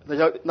preaching.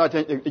 那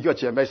天有一个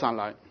姐妹上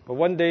来， But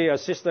one day a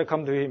sister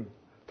come to him.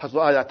 她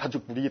说：“哎呀，她就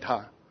鼓励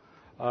他。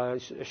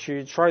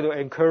 She tried to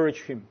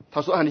encourage him.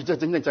 她说：‘啊，你这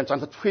真正讲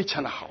得非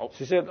常的好。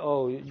 She said,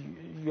 "Oh,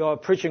 your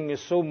preaching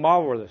is so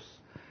marvelous."”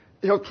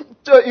 然后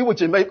这一位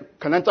姐妹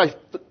可能在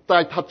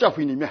她教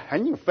会里面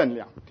很有分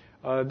量。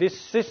 This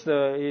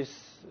sister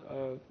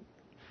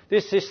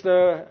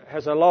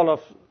has a lot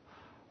of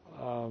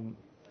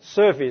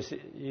service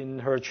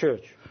in her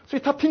church. 所以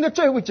她听到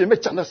这位姐妹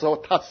讲的时候，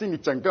她心里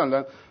整个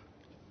人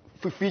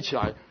会飞起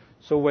来。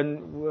 So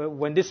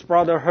when this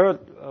brother heard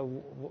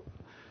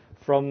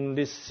from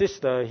this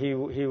sister, he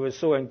was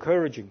so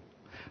encouraging.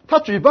 她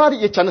嘴巴里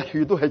也讲了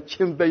许多很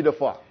谦卑的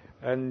话。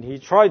 And he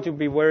tried to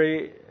be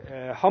very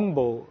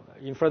humble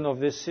in front of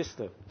this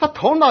sister. 她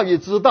头脑也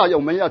知道我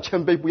们要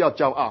谦卑，不要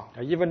骄傲。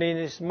 Even in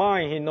his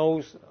mind, he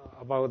knows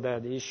about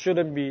that. He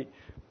shouldn't be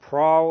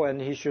proud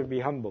and he should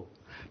be humble.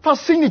 她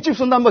心里就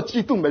是那么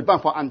激动，没办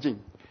法安静，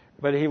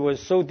 But he was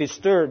so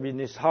disturbed in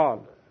his heart.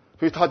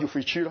 所以她就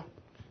回去了。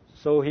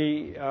 So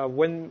he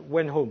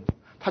went home.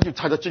 她就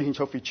踩着自行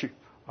车回去。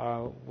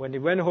When he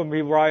went home,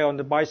 he ride on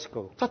the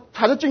bicycle. 他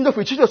踩着进着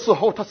回去的时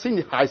候，他心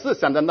里还是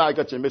想着那一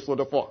个姐妹说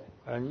的话。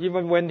And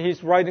even when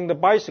he's riding the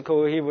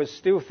bicycle, he was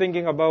still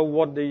thinking about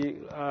what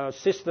the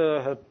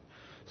sister had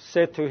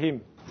said to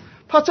him.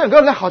 他整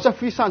个人好像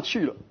飞上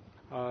去了，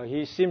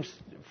 He seems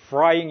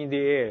flying in the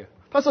air,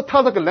 但是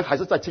他这个人还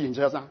是在自行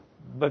车上，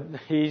 but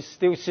he's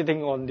still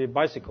sitting on the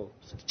bicycle.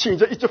 骑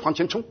着一直往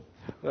前冲。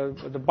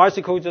 The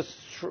bicycle just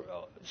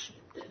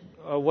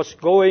was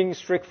going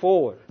straight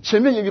forward.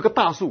 前面有一个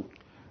大树，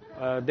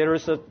 There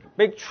is a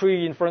big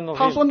tree in front of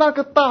他说 him. 那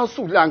个大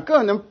树2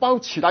个人抱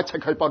起来才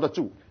可以抱得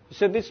住。 He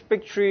said this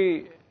big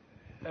tree,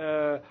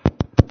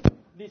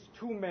 these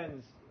 2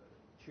 men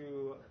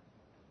to,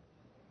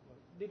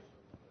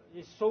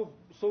 it's so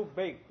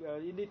big,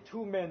 you need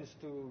 2 men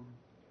to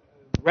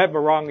wrap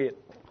around it.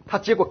 他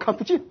结果看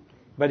不见，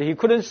 But he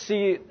couldn't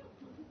see it,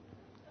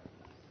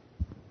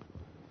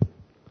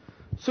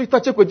 所以他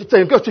结果就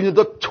整个自行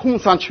车冲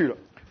上去了。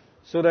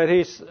 so that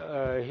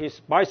his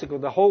bicycle,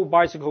 the whole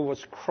bicycle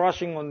was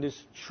crushing on this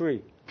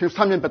tree. 从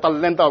上面把他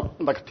扔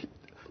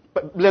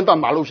到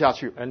马路下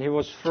去， And he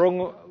was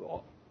thrown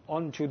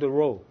onto the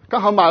road.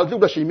 刚好马路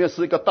的前面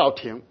是一个稻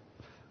田，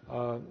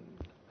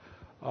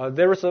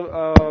 There is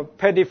a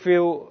paddy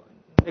field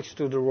next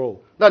to the road.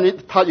 那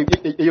它也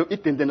有一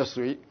点点的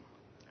水，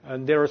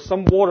 And there is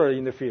some water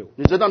in the field.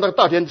 你知道那个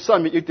稻田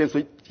上面有点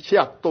水，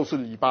下都是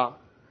泥巴。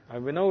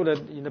 And we know that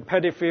in the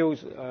paddy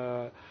fields,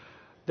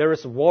 there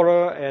is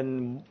water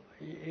and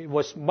it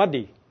was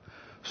muddy.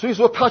 所以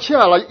说他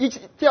下来一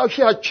掉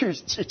下去，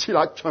起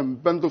来全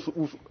部都是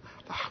污水，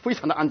非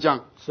常的肮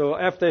脏。 So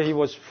after he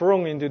was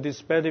thrown into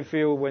this paddy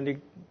field, when he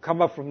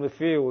come up from the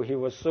field, he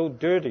was so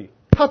dirty.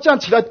 他站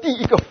起来第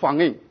一个反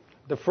应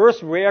The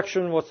first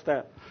reaction was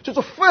that 就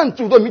是奉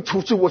主的名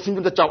除去我心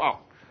中的骄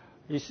傲。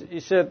 he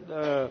said,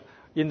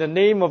 "In the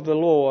name of the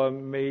Lord,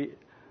 may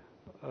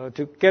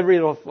to get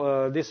rid of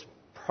this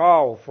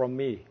proud from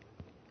me."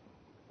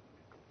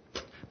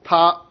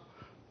 他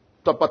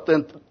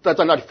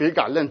在那里悔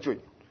改认罪，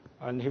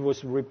 And he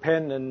was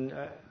repentant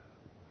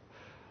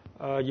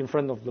in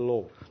front of the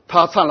Lord.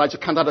 他上来去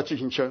看他的自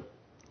行车，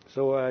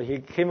 So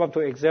he came up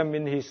to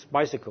examine his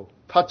bicycle.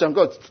 他整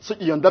个是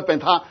圆的，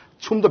他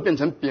冲的变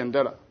成扁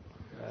的了。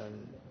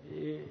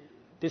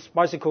 This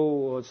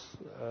bicycle was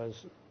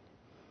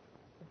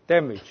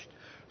damaged,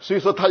 所以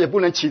说他也不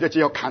能骑着，只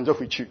有扛着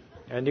回去。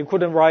 and he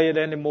couldn't ride it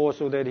anymore,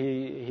 so that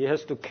he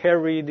has to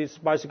carry this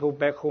bicycle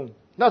back home.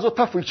 那时候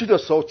他回去的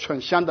时候，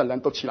全乡的人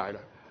都起来了。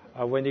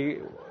 When he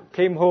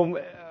came home,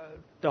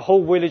 the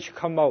whole village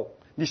come out.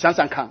 你想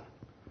想看，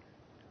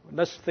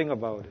 Let's think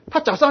about it.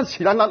 他早上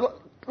起来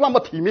那么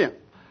体面，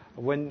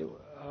 When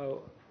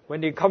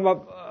he come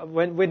up,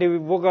 when he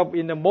woke up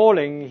in the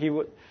morning, he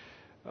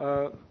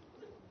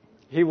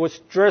was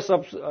dressed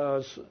up.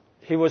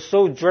 He was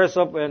so dressed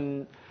up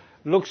and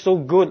looked so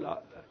good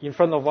in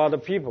front of other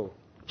people.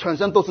 全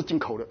身都是进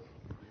口的。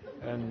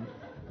 And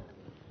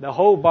the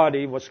whole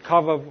body was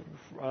covered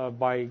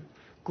by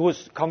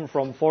goods come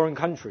from foreign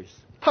countries.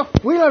 他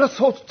回来的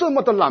时候这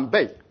么的狼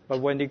狈， But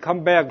when he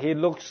come back, he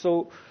looked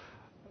so.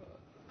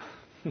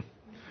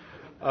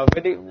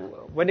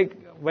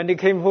 When he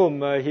came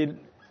home, he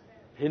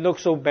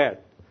looked so bad.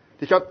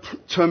 你看，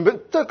全部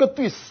这个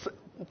对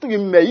于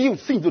没有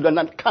信主的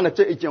人看了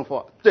这件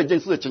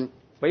事情，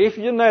 But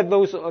if you let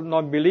those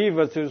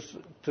non-believers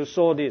to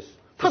saw this,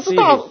 他 to 知 see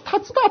道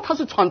this, 他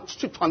是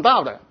传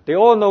道的， they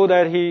all know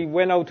that he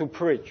went out to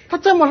preach. 他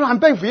这么狼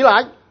狈回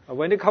来，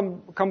 When they come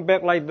back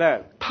like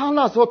that, 他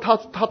那时候他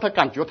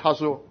感觉他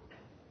说，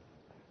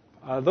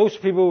 those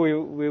people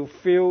will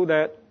feel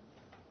that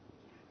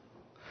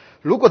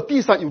如果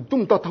地上有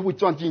洞道，他会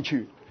钻进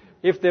去。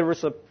 if there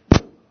is a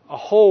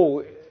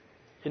hole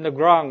in the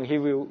ground, he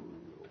will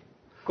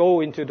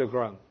go into the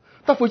ground.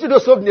 他回去的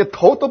时候，连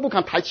头都不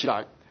敢抬起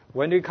来，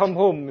 When he come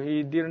home,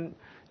 he didn't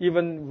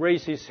even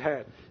raise his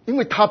head 因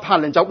为他怕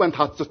人家问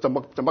他是怎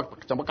么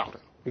搞的。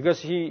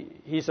 because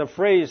he's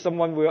afraid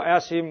someone will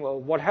ask him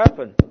what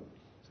happened.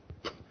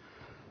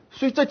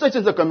 所以在这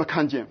件事，我们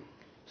看见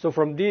So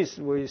from this,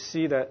 we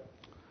see that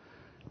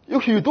有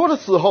许多的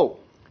时候，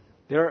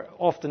 there are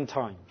often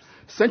times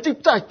神就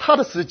在他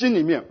的时间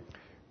里面，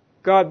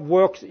 God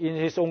works in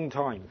His own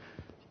time.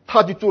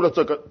 他就做了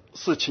这个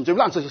事情，就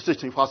让这些事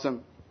情发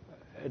生。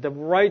 At the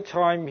right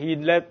time, He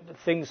let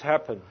things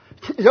happen.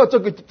 然后这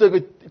个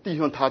弟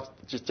兄他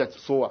就在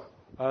说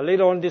啊，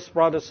 Later on, this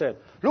brother said,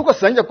 如果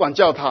神要管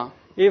教他，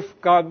 if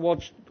God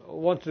wants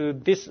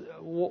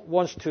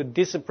to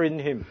discipline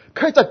him,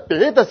 可以在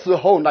别的时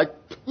候来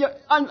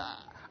安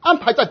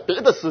排在别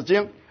的时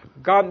间，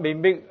 God may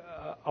make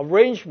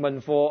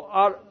arrangement for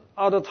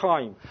other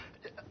time,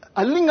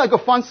 另外一个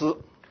方式 use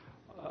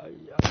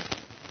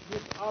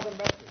other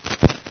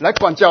methods 来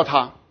管教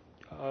他，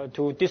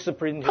 to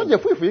discipline 他 him. 也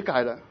会悔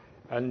改的。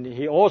 And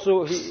he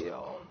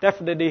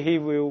definitely he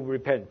will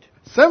repent.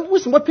 神为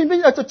什么偏偏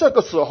要在这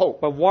个时候，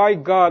 But why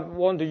God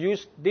want to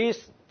use this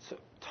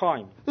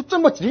time, 就这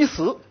么及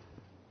时，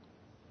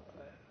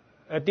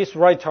 at this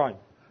right time,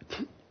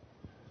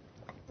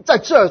 在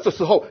这个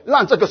时候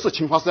让这个事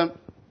情发生？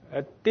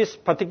 at this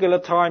particular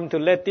time to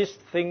let this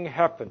thing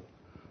happen.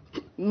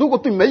 如果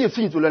对没有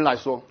信主人来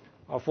说，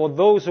 For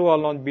those who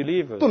are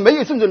non-believers, 对没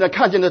有信主人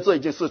看见了这一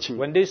件事情，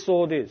 when they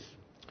saw this,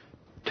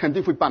 肯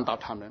定会绊倒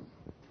他们。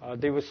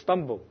 they would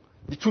stumble.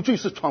 你出去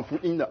是传福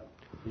音的，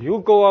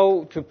 You go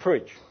out to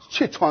preach.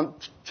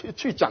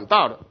 去讲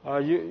道的，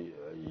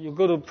 You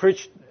go to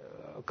preach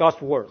God's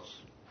words.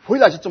 回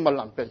来是这么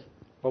狼狈。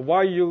 But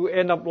why you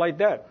end up like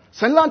that?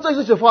 神让这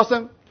事情发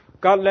生，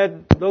 God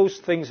let those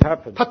things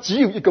happen. 他只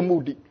有一个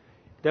目的，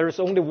 There is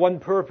only one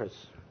purpose.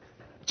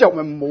 叫我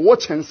们磨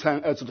成神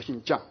儿子的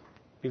形象。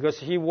 Because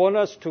He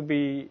wants us to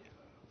be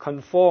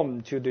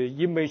conformed to the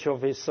image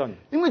of His Son.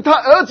 因为他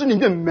儿子里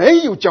面没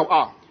有骄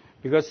傲，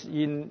 Because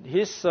in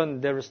His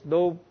Son there is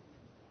no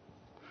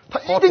他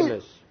一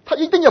haughtiness.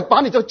 定要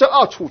把你这骄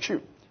傲除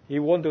去。 He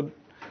wants to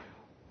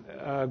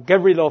get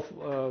rid of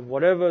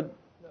whatever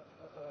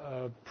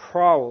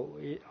proud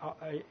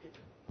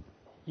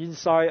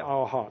inside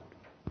our heart.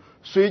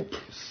 所以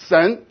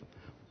神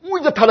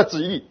为了他的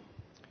旨意，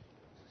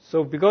 So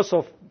because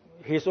of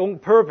His own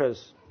purpose,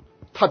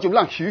 他就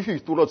让许许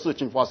多多事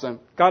情发生，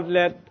 God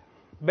let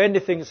many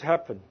things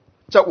happen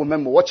在我们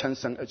磨成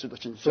神儿子的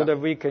形 so 象。 that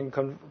we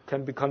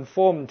can be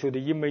conformed to the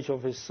image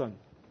of His Son.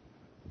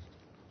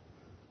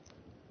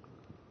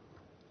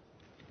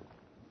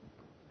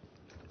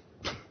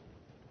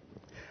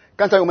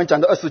 刚才我们讲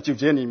的29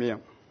节里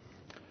面，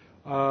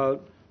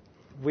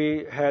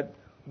 We had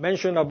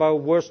mentioned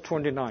about verse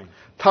 29.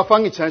 他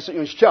翻译成是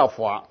用效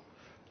法，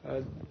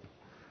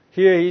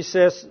 Here he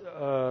says,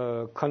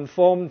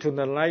 conform to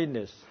the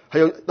likeness. 还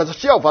有那是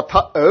效法他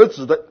儿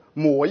子的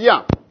模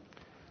样。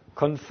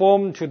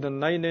 Conform to the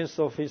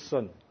likeness of His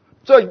Son.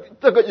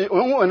 这个原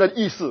文的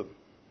意思，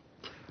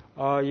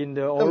 In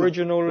the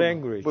original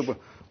language, 不，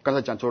刚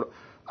才讲错了。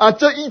按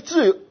这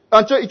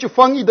一句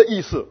翻译的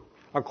意思，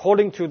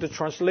 according to the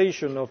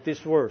translation of this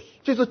verse,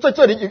 就是在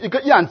这里有一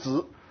个样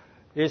子，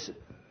 it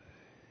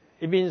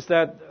means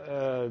that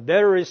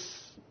there is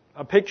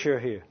a picture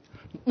here.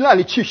 让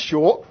你去学，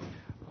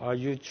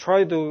 You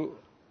try to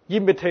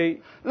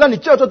imitate, 让你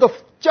叫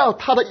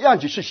他的样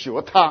子去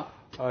学他，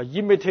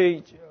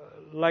 imitate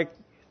like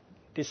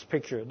this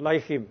picture,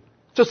 like Him.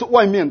 这是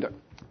外面的。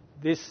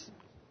 This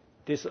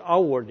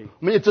outwardly.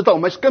 我们也知道，我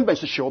们根本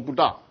是学不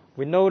到。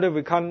 We know that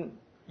we can't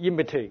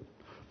imitate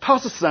他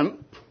是神，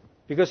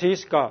 because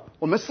He's God.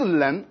 我们是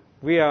人，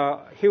 We are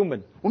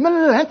human. 我们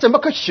人怎么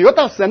可以学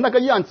到神那个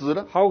样子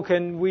呢？ How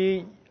can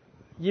we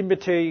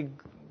imitate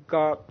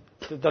God,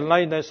 the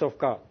likeness of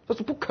God? 这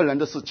是不可能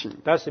的事情。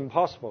 That's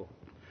impossible.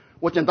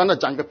 我简单的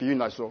讲一个比喻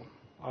来说，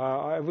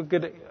 I will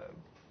give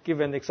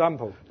an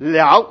example.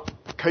 鸟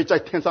可以在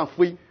天上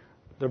飞，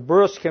 The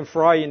birds can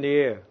fly in the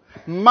air.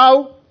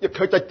 猫也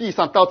可以在地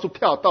上到处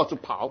跳、到处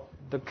跑。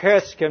 The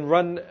cats can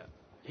run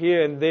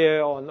here and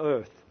there on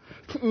earth.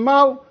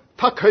 猫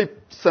它可以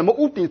什么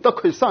屋顶都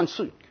可以上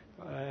去，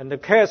 And the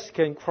cats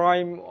can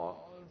climb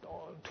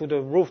to the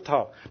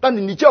rooftop.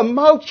 但你叫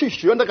猫去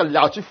学那个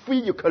鸟去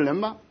飞，有可能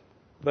吗？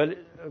 But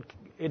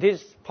it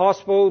is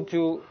possible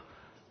to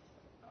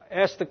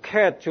ask the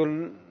cat to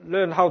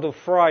learn how to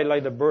fly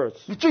like the birds.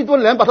 你最多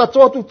能把它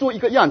抓住做一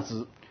个样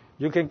子，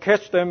 You can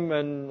catch them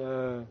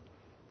and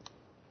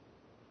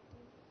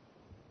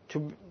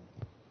you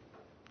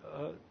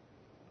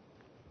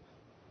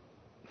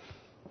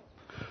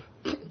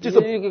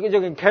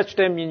can catch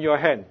them in your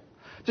hand.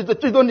 就是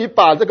最多你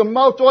把这个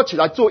猫抓起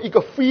来做一个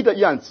飞的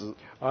样子，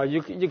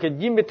 You can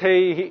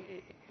imitate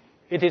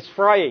it is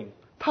flying,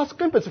 它是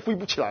根本是飞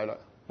不起来了，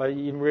 but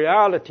in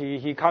reality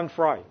he can't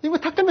fly 因为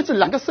它根本是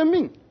两个生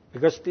命。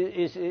 because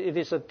it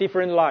is a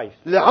different life.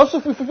 鸟是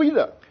会飞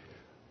的，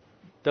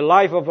 The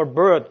life of a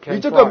bird 你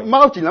can 这个 fly,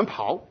 猫只能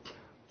跑。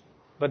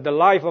 but the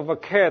life of a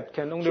cat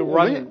can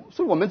only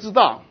所以我们知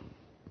道，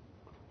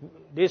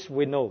 This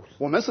we know.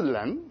 我们是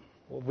人，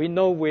 We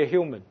know we're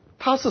human.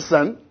 他是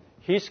神，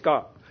 He's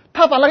God.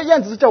 他把那个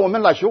样子叫我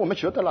们来学，我们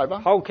学得来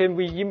吧？ How can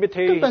we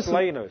imitate His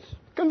likeness?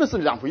 根本是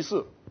两回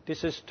事。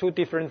 This is two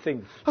different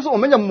things. 他说我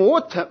们要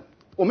磨成，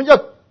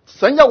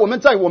神要我们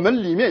在我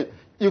们里面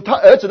有他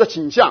儿子的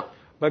倾向，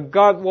 But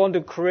God wants to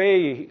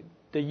create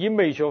the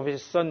image of His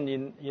Son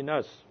in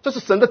us. 这是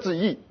神的旨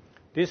意。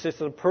 This is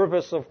the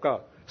purpose of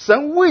God.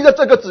 神为了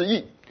这个旨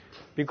意，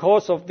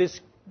 Because of this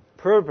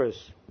purpose,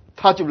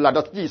 他就来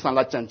到地上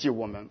来拯救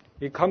我们。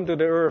 He come to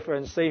the earth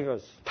and save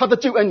us. 他的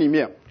救恩里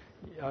面，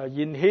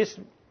 In His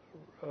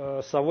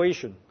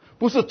salvation,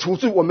 不是除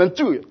去我们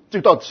罪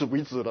就到此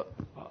为止了。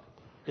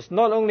 it's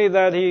not only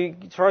that He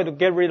tried to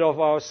get rid of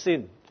our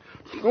sin.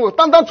 如果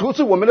单单除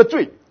去我们的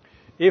罪，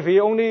 If He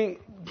only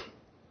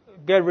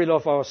get rid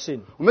of our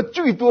sin, 我们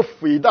最多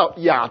回到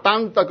亚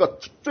当那个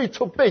最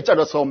初被造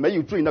的时候没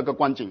有罪那个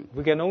光景。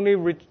 we can only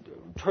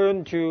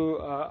return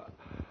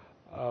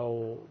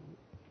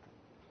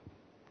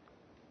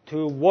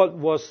to what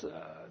was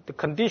the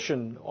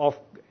condition of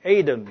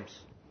Adam's.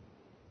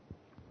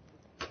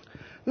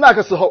 那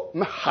个时候我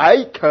们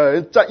还可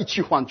以在一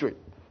起犯罪，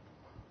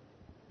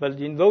 But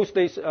in those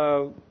days,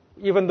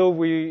 even though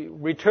we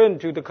return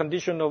to the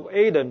condition of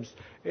Adam's,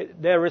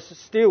 there is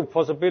still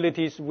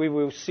possibilities we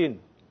will sin.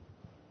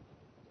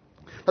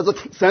 但是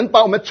神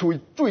把我们罪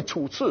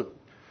处置，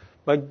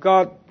 But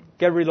God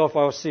get rid of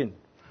our sin.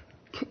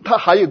 他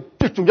还有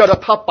最主要的，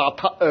他把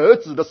他儿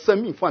子的生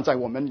命放在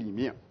我们里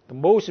面。 The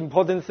most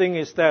important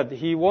thing is that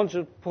He wants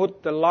to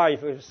put the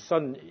life of His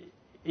Son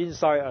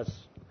inside us.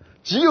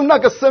 只有那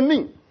个生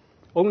命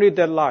Only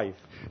that life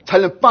才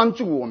能帮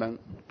助我们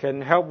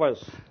can help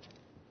us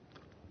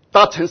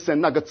达成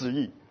神那个旨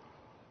意。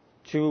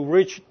 to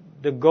reach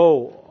the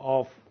goal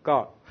of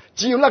God.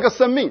 只有那个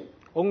生命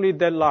Only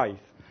that life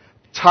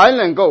才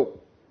能够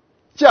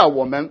叫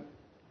我们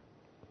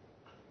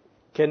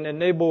can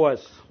enable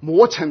us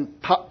磨成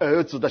他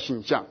儿子的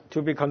形象。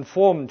 to be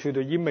conformed to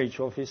the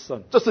image of His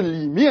Son. 这是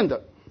里面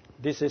的。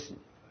 This is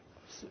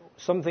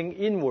something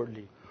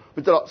inwardly.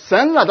 你知道，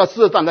神来到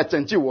世上来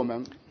拯救我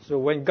们， So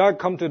when God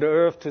come to the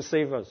earth to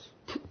save us,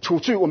 除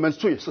去我们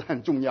罪是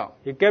很重要，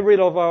 He get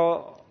rid of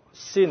our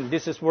sin.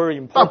 This is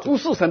very 但 important. 不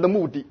是神的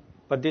目的。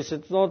 But this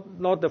is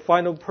not the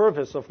final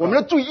purpose of 我们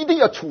的 God. 罪一定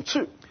要除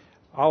去，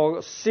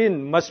 Our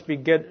sin must be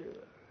get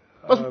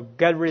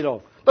rid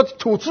of. 但是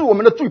除去我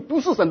们的罪不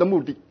是神的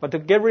目的。 But to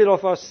get rid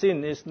of our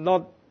sin is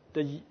not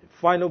the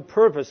final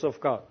purpose of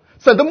God.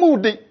 神的目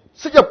的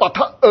是要把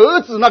他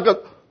儿子那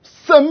个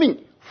生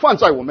命放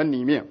在我们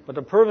里面。 But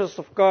the purpose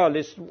of God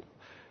is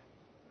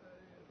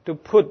to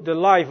put the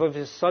life of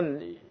His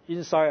Son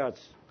inside us.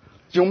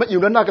 我们有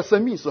了那个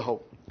生命之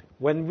后，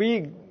 When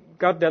we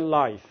got that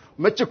life,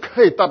 我们就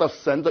可以达到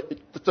神的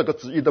这个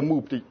旨意的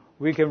目的。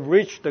 we can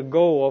reach the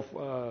goal of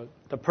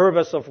the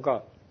purpose of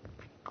God.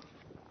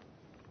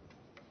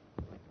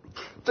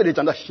 这里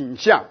讲到形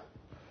象，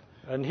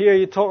 And here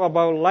you talk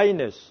about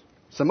likeness.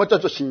 什么叫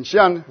做形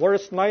象呢？ What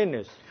is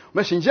likeness? 我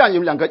们形象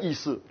有两个意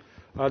思，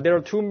 There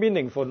are two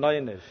meanings for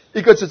likeness.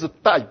 一个就是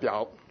代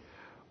表，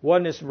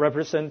 One is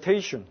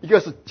representation. 一个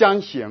是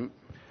彰显。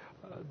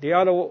 The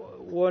other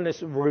one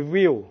is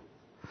reveal.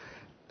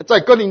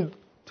 在哥林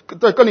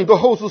多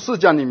后书4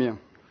章里面，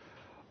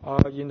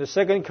 In the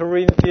 2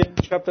 Corinthians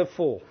chapter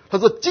 4, 他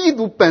说基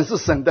督本是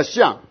神的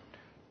像，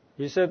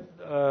 he said,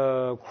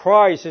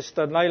 Christ is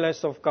the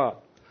likeness of God.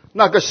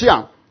 那个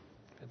像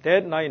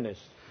That likeness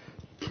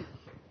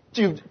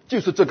就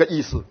是这个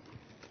意思。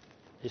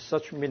 is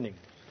such meaning.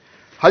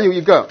 还有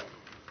一个，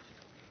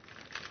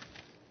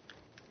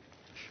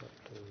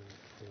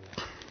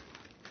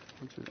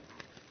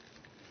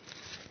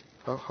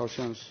好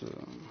像是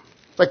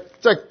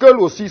在哥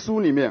罗西书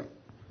里面，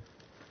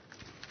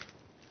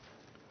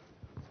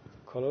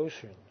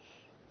 Colossians.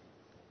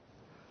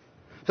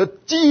 说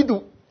基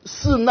督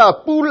是那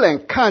不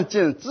能看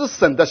见之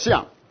神的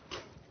像，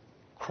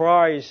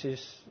 Christ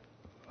is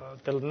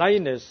the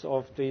likeness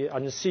of the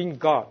unseen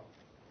God.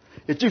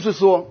 也就是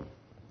说，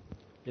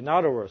 In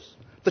other words,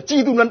 这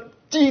基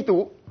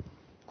督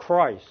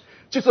Christ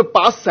就是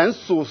把神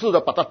所示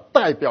的把它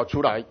代表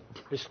出来，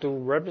 is to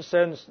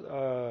represent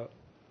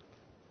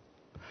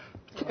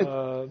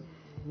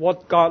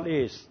what God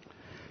is.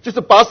 就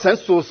是把神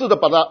所示的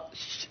把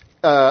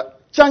它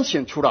彰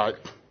显出来。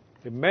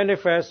 To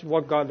manifest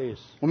what God is.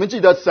 我们记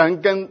得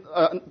神跟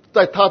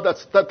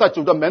在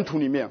主的门徒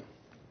里面，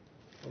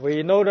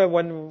 We know that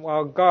when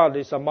our God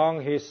is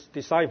among His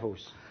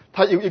disciples,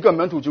 他有一个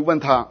门徒就问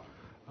他，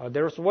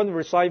 there's one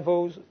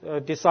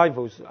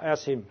disciples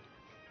asked Him,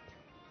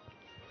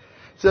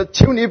 说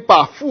求你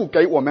把父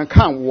给我们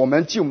看，我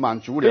们就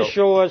满足了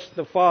please。show us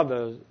the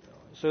Father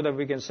so that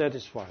we can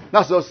satisfy.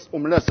 那时候我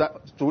们的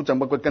主怎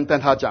么会跟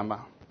他讲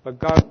嘛？ But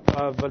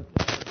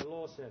the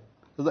Lord said,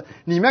 就是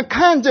你们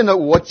看见的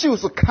我，就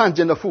是看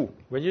见的父，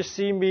 when you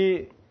see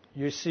me,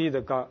 you see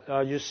the God,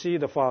 you see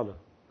the Father.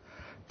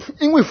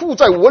 因为父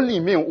在我里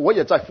面，我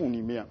也在父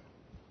里面。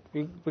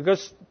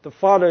 Because the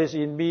Father is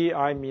in me,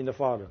 I'm in the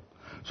Father.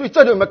 所以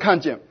这里有没有看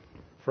见？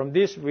 From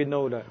this we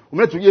know that 我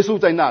们的主耶稣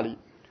在那里，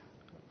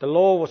 the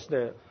Lord was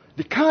there.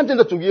 你看见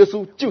的主耶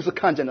稣就是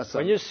看见了 When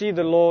神。 you see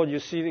the Lord, you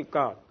see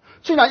God.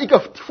 虽然一个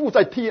父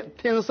在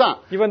天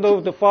上， Even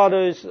though the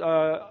Father is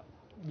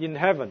in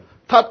heaven,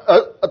 他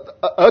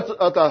儿子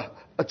的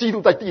基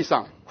督在地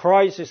上，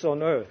 Christ is on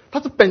earth, 他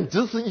是本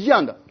质是一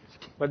样的。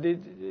 but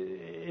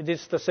it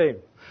is the same.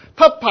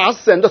 他把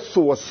神的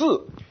所示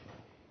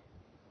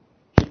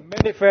He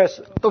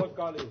manifests what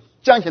God is.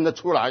 彰显的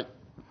出来， He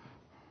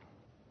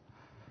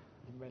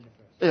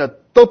manifests. 哎呀，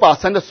都把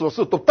神的所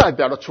示都代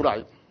表了出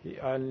来。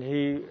 And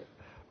He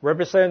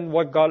represents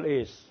what God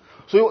is.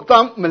 所以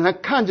当我们来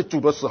看见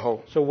主的时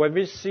候， So when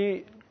we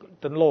see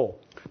the Lord,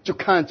 就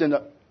看见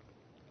了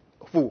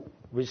父。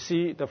 we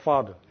see the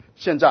Father.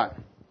 现在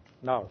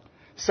Now,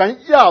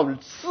 神要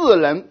世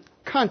人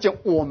看见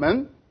我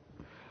们，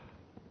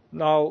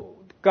 now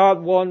God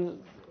wants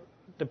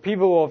the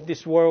people of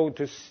this world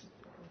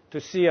to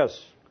see us.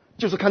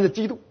 就是看见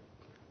基督。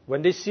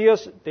 When they see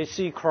us, they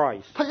see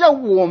Christ. 他要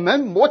我们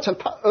磨成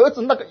他儿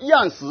子那个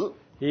样式，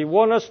 He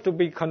wants us to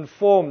be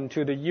conformed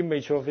to the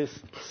image of His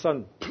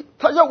Son.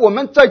 他要我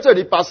们在这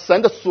里把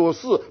神的所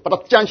示把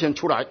它彰显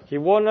出来。 He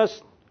wants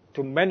us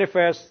to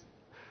manifest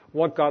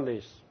what God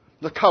is.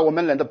 那靠我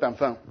们人的本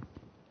分，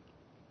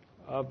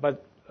 But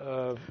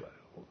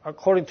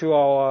according to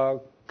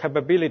our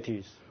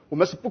capabilities, 我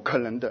们是不可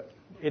能的。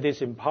it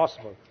is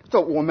impossible 这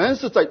我们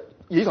是在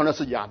遗传的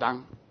是亚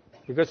当，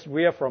 because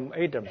we are from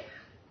Adam.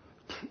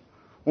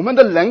 我们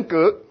的人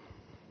格，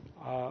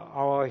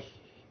 Our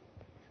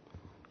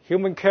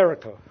human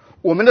character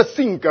我们的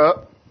性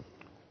格，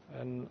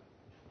 and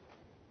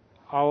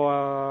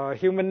our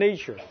human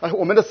nature,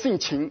 我们的性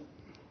情，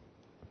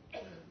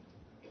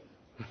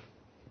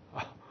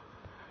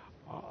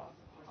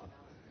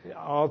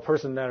 our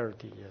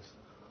personality, yes.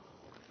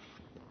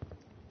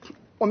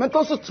 我们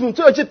都是从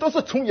这些都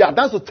是从亚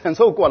当所承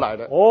受过来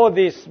的， All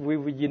this we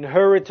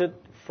inherited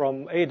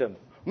from Adam.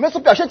 我们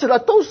所表现起来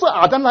都是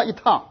亚当那一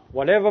套。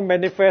 Whatever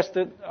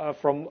manifested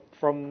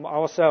from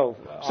ourselves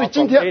所以 from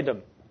今天 Adam.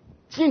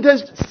 今天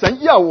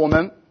神要我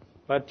们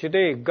But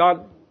today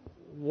God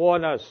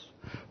warned us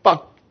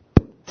把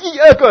第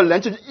二个人，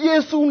就是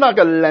耶稣那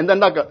个人的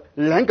那个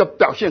人格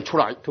表现出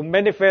来， to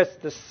manifest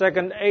the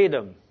second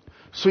Adam.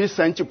 所以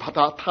神就把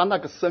他那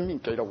个生命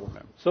给了我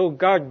们。 So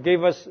God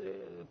gave us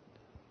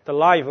the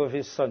life of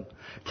His Son.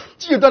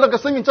 记得那个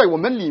生命在我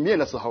们里面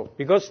的时候，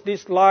 Because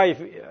this life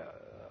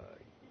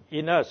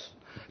in us,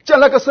 在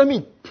那个生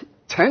命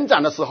成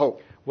长的时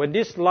候， when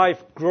this life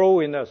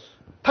grow in us,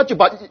 他就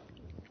把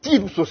基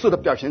督所示的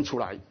表现出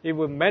来。 it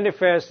will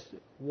manifest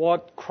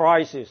what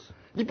Christ is.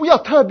 你不要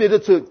特别的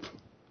是，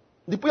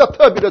你不要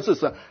特别的是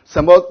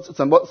什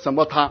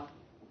么他，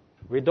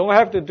 We don't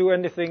have to do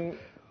anything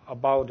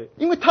about it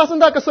因为他是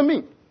那个生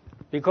命，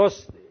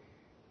 because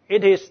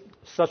it is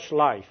such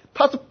life.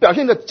 他是表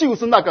现的就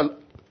是那个，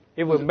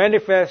 It will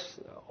manifest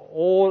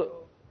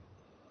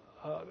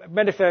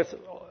manifest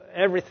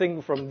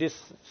everything from this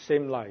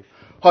same life.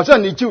 好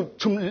像你就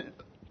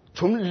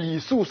从梨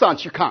树上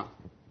去看，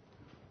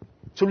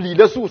从梨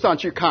的树上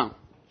去看，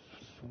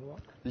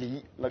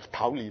梨那个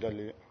桃李的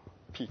梨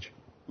 ，peach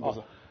不是。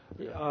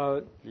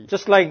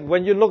 Just like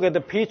when you look at the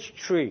peach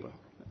tree.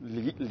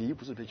 梨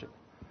不是 peach，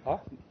 啊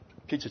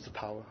peach 是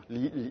桃啊，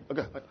梨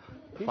，OK，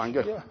 反一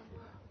个。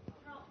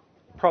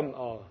 Plum,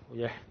 oh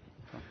yeah,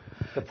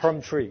 the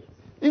plum tree.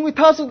 因为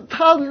它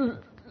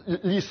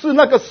李是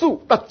那个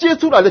树，它结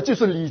出来的就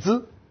是李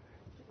子。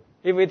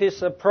 If it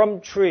is a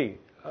plum tree,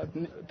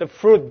 the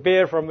fruit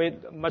bear from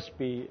it must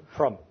be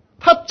plum.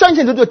 它彰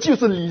显的就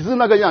是李子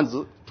那个样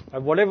子，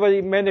 And whatever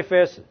it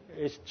manifests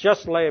is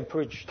just like a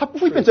peach. 它不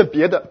会变成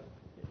别的。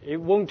 It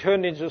won't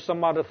turn into some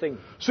other thing.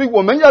 所以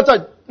我们要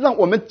让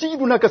我们基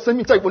督那个生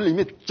命在我里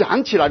面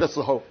长起来的时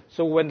候，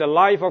 So when the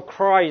life of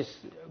Christ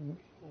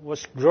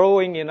was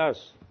growing in us,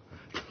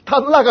 他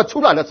那个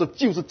出来的时候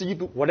就是基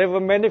督。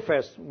 whatever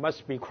manifests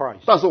must be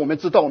Christ. 但是我们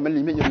知道我们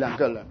里面有两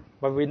个人，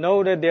 But we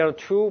know that there are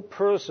two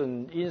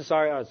persons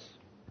inside us.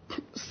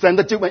 神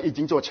的救恩已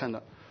经做成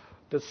了，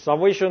 The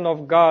salvation of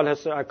God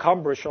has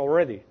accomplished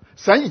already.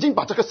 神已经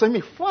把这个生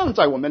命放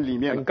在我们里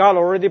面 And 了。 God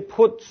already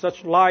put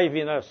such life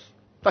in us.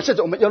 但现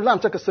在我们要让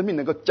这个生命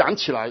能够长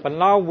起来， But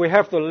now we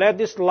have to let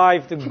this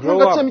life to 让 grow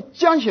这生 up, 命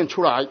彰显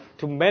出来。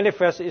 to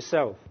manifest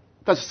itself.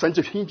 但是神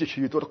就允许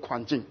许多的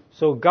环境，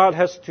 So God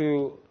has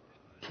to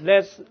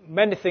let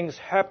many things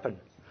happen.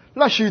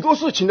 让许多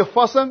事情的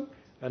发生。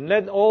 And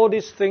let all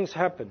these things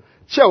happen.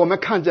 像我们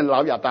看见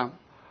老亚当，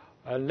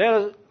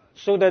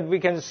 So that we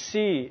can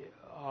see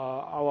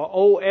our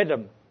old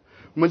Adam.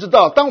 我们知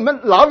道，当我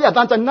们老亚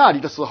当在那里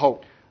的时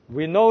候，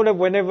 We know that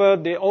whenever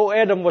the old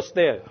Adam was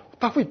there,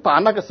 他会把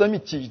那个生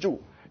命挤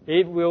住，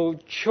 it will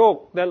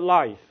choke that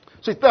life.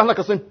 所以让那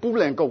个生命不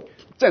能够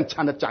正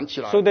常的长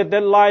起来。 So that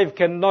that life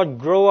cannot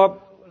grow up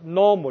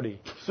normally.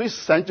 所以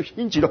神就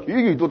引起了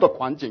许多的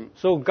环境，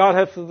 So God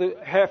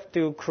have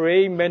to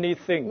create many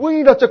things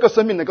为了这个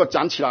生命能够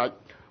长起来，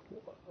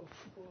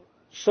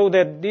 so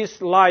that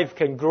this life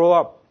can grow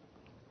up.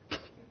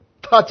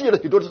 他借了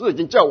许多的事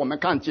情叫我们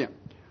看见。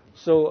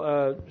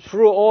 So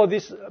through all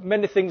these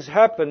many things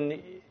happen,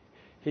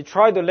 He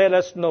tried to let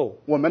us know.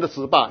 我们的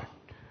失败，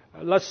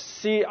 Let's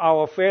see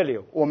our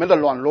failure, 我们的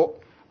软弱，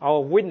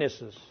 our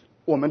weaknesses,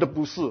 我们的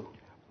不是，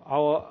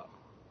 our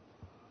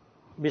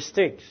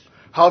mistakes,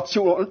 好，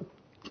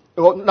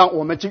让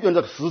我们就用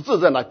这个十字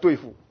架来对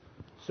付。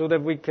 so that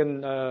we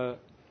can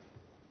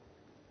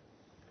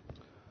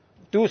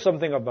do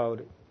something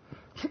about it.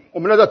 我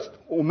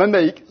们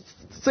每一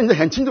圣经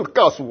很清楚地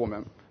告诉我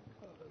们，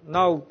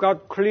 Now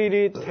God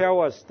clearly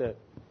tell us that.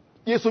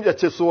 耶稣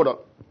也说了，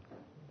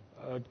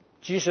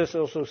 Jesus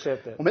also said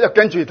我 that. 们要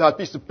跟随他，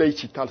必须背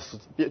起他的十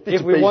字，必须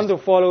If we 背 want 起 to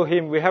follow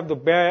Him, we have to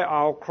bear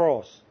our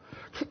cross.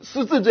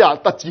 十字架，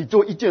他只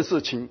做一件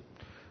事情，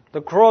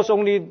 The cross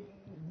only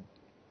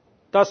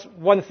does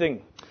one thing.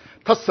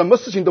 他什么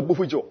事情都不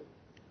会做，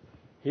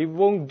 He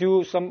won't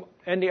do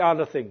any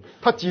other thing.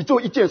 他只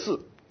做一件事，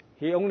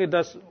 He only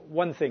does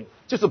one thing.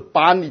 就是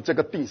把你这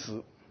个钉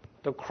死。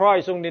 The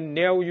cross only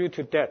nail you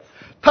to death.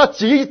 他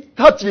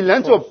只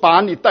能做把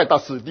你带到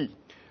死地。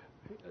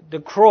 The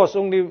cross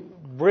only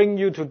bring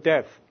you to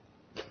death.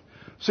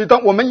 所以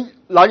当我们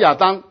老亚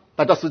当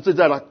来到十字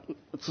架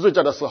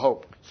的时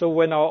候， So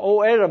when our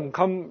old Adam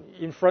come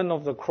in front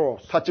of the cross,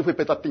 他就会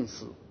被他钉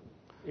死。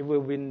 it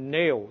will be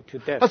nailed to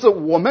但 death. 是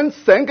我们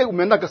神给我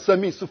们那个生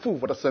命是复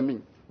活的生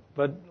命，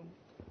 But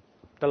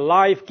the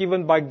life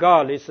given by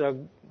God is a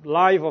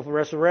life of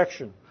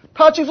resurrection.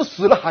 他就是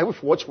死了还会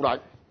活出来，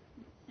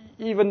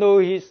 Even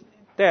though he's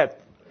dead,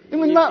 因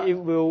为那 it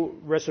will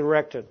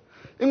resurrect it.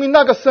 因为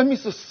那个生命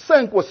是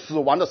胜过死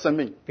亡的生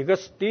命，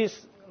 Because this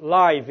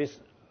life is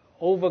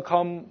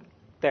overcome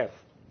death.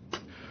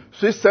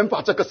 所以神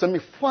把这个生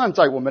命放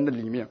在我们的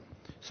里面，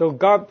 So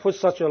God put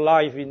such a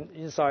life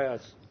inside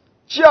us,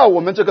 叫我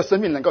们这个生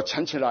命能够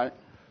强起来，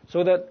 so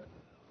that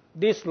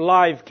this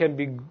life can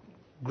be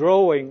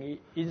growing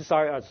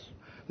inside us.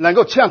 能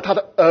够像他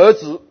的儿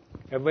子，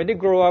 And when it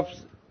grows up,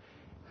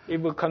 it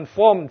will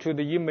conform to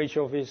the image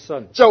of His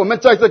Son. 叫我们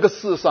在这个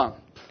世上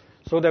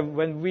So that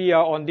when we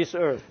are on this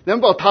earth, 能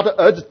把他的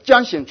儿子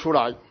彰显出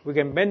来， we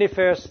can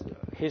manifest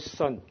His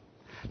Son.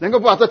 能够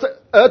把这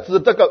儿子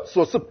这个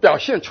所是表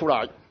现出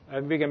来，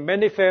 And we can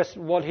manifest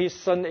what His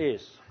Son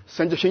is.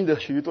 神就兴起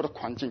许多的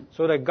环境，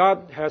 So that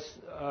God has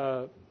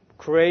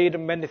created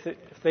many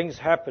things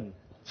happen.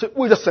 是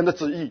为了神的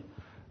旨意，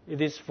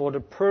 It is for the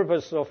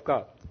purpose of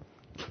God,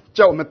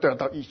 叫我们得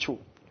到益处。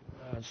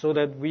 so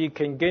that we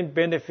can gain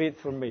benefit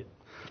from it.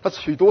 但是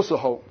许多时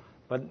候，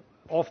 But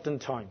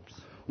oftentimes,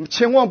 我们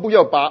千万不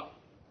要把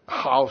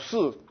好事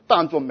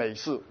当作美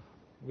事。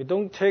 we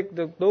don't take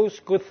those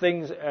good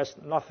things as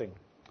nothing.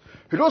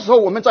 许多时候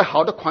我们在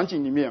好的环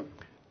境里面，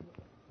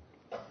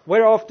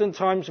 Very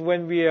oftentimes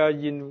when we are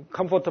in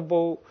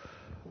comfortable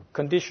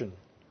condition,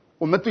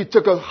 我们对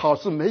这个好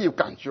事没有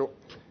感觉，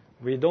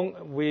 we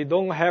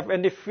don't have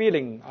any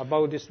feeling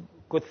about these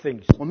good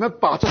things. 我们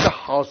把这个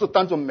好事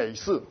当作美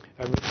事，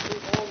 And we take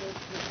all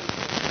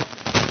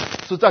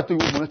those 实在对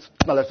我们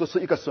来说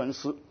是一个损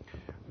失。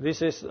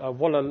 This is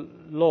what a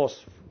loss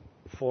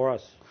for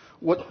us.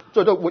 我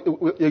觉得我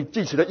也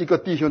记起了一个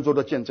弟兄做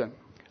的见证，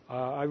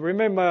 I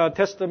remember a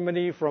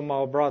testimony from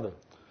our brother,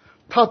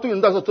 他对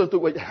人来说这对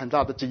我有很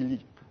大的激励。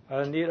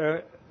 and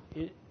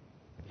it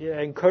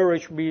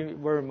encouraged me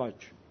very much.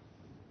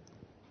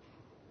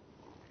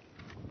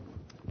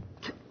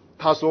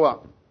 他说啊，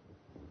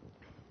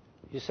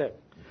 He said,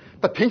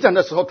 他平常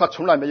的时候他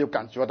从来没有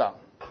感觉到，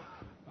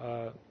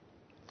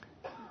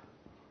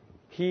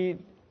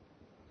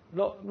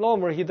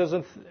 normally he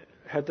doesn't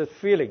have the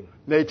feeling.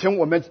 每天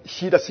我们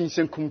吸的新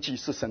鲜空气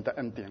是神的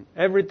恩典，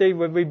 Every day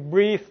when we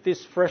breathe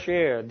this fresh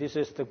air, this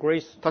is the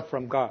grace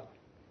from God.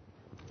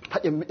 他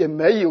也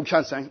没有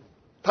向神，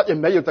他也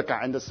没有这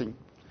感恩的心，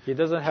 He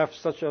doesn't have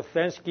such a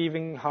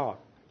thanksgiving heart.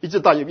 一直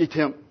到有一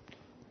天，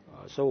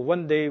 So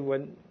one day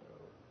when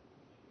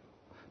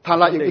他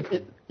那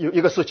有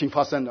一个事情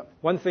发生了，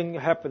 one thing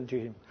happened to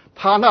him,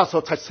 他那时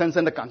候才深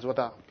深的感觉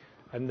到，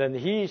 and then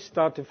he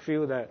started to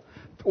feel that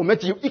我们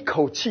只有一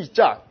口气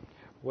在，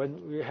 when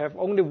we have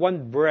only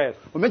one breath,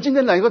 我们今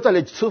天能够在这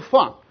里吃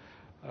饭，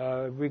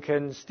 we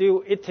can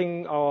still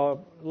eating our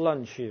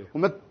lunch here. 我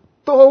们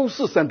都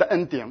是神的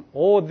恩典，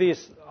 All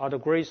these are the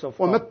grace of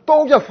我们 God,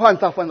 都要放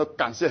大的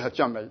感谢和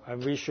赞美。 and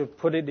we should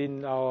put it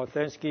in our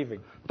thanksgiving.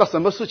 但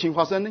什么事情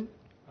发生呢？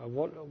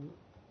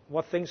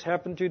 What things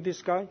happened to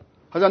this guy?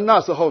 好像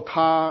那时候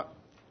他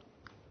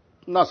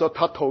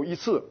头一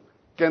次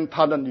跟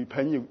他的女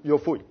朋友约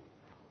会，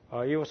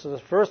 It was the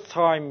first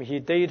time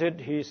he dated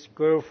his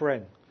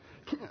girlfriend.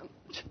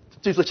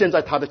 就是现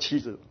在他的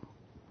妻子。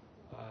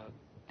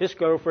 This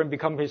girlfriend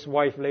became his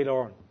wife later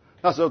on.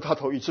 那时候他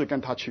头一次跟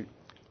他去，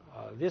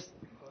 This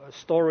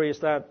story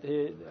is that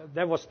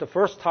that was the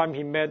first time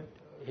he met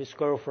his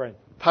girlfriend.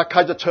 他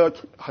开着车，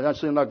好像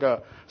是那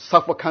个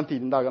Suffolk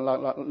County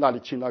那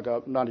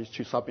里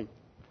去 shopping。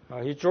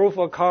 He drove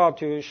a car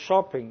to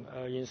shopping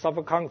in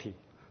Suffolk County.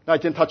 那一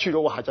天他去了，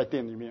我还在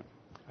店里面。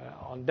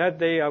 On that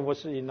day, I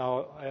was in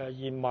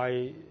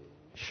my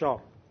shop,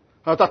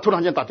 他突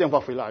然间打电话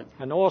回来，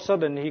 and all of a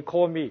sudden he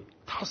called me,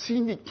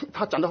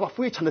 他讲的话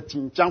非常的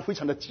紧张，非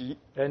常的急，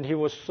 and he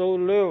was so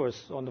nervous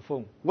on the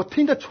phone, 我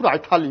听得出来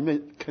他里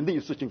面肯定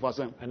有事情发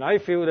生。 and I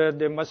feel that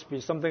there must be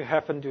something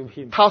happened to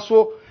him. 他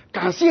说：“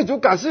感谢主，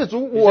感谢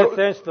主， He said,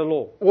 "Thanks the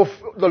Lord. 我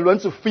的轮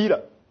子飞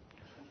了。”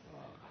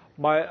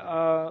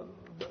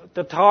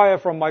 The tire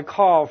from my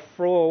car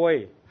flew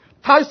away.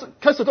 开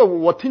始的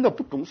我听得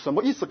不懂什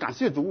么意思，感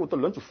谢主，我的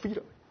轮子飞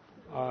了。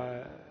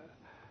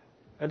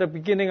 At the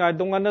beginning, I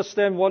don't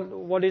understand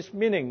what is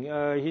meaning.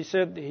 He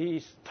said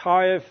his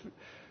tire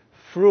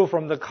flew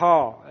from the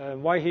car,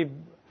 and why he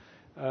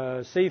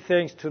say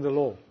thanks to the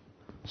Lord.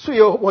 所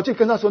以我就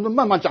跟他说：“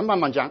慢慢讲，慢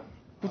慢讲，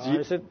不急。”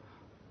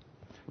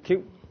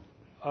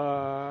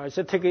 I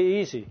said, take it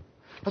easy.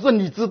 他说：“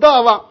你知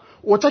道吗？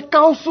我在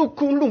高速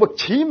公路，我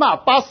起码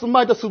80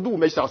迈的速度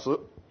每小时。”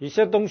 He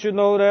said, don't you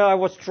know that I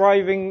was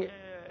driving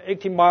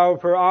 80 miles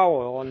per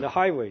hour on the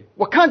highway?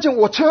 我看见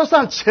我车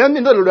上前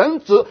面的轮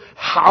子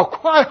好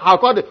快好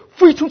快的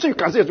飞出去，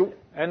感谢主。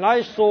 And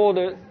I saw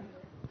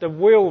the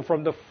wheel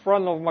from the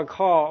front of my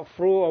car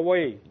flew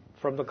away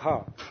from the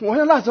car. 我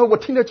那时候我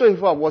听了这句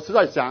话，我是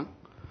在想，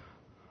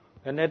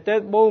 And at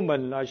that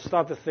moment, I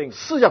started to think,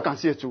 是要感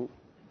谢主。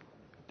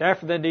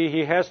 definitely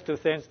he has to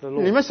thank the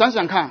你 Lord. 们想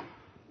想看，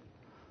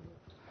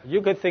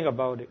 You can think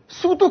about it.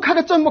 速度开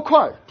得这么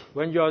快，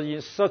 When you are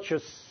in such a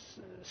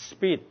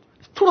speed,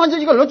 突然间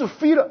一个轮子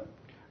飞了，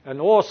 And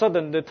all of a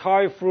sudden, the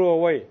tire flew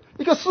away.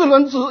 一个四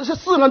轮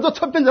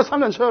车变成三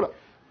轮车了。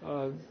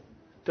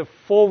The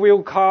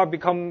four-wheel car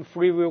become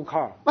three-wheel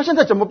car. 那现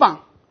在怎么办？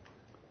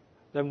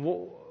 Then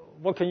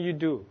what can you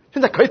do?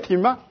 现在可以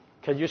停吗？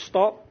 Can you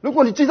stop? 如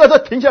果你现在再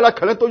停下来，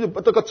可能都有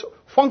这个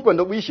翻滚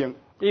的危险。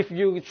 If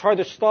you try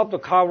to stop the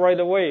car right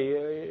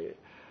away,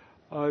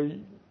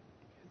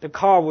 the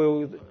car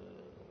will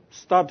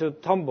start to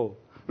tumble.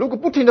 如果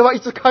不停的话，一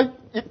直开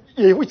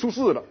也会出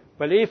事了。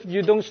 But if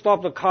you don't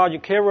stop the car, you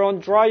carry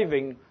on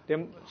driving,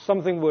 then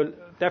something will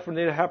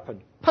definitely happen.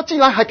 他竟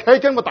然还可以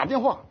跟我打电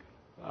话，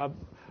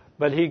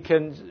 But he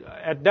can,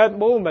 at that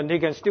moment, he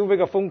can still make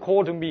a phone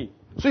call to me.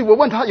 所以我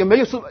问他有没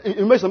有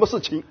什么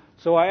事情。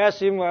 So I asked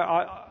him,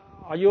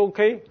 are you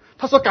okay?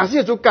 他说感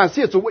谢主，感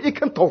谢主，我一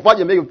根头发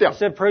也没有掉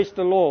I。said, praise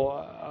the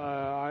Lord.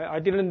 I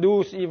didn't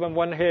lose even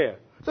one hair.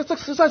 这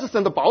实在是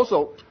神的保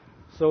守。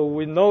 So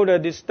we know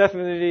that it's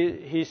definitely,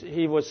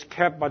 he was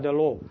kept by the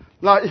Lord.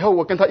 那以后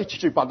我跟他一起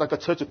去把那个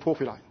车子拖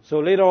回来。 So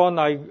later on,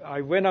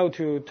 I went out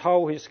to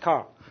tow his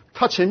car.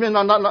 他前面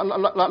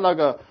那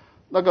个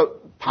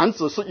盘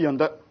子是圆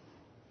的，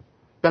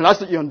本来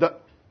是圆的。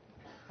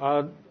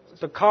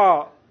The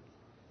car,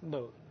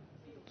 no,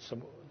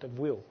 the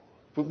wheel.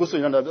 不是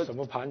圆的，什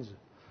么盘子？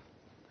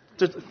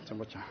这怎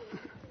么讲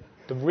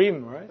The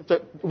rim, right?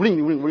 这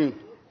ring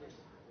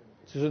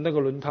就是那个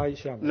轮胎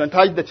下面。轮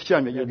胎的下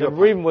面有 The 个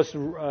rim was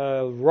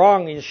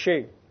round in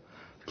shape.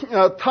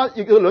 它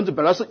一个轮子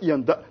本来是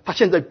圆的，它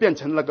现在变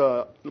成那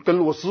个跟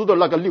螺丝的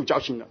那个六角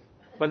形了。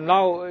 But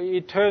now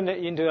it turned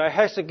into a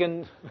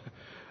hexagon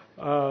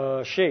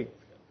shape.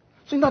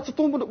 所以那是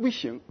多么的危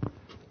险！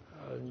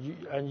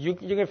 And you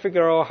can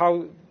figure out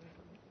how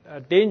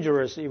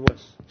dangerous it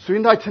was. 所以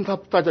那一天他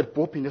在这里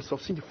薄饼的时候，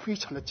心里非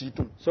常的激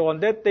动。 So on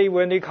that day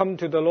when he come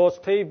to the Lord's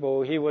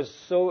table, he was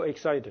so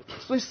excited.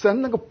 所以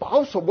神那个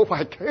保守我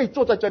还可以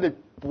坐在这里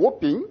薄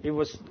饼。 It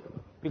was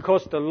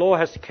because the Lord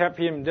has kept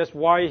him. That's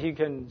why he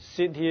can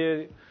sit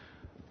here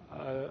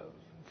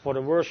for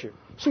the worship.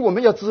 所以我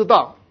们要知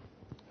道，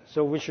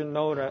 So we should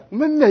know that 我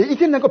们每一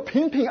天能够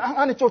平平安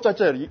安的坐在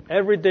这里，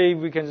 every day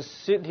we can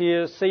sit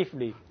here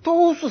safely.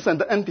 都是神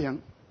的恩典，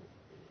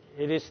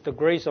 It is the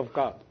grace of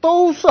God.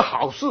 都是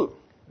好事，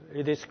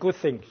 It is good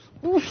things.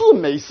 不是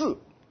美事。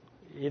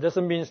 It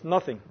doesn't mean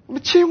nothing. 我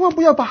们千万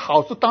不要把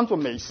好事当作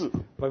美事。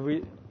 But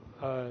we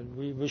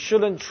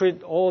shouldn't treat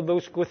all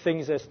those good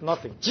things as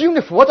nothing. 只有你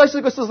活在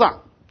这个世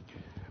上，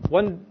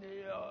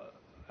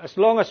 As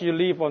long as you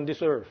live on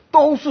this earth,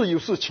 都是有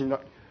事情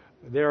的。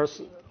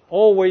 there's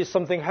always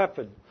something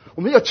happen.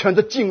 我们要存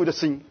着敬畏的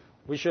心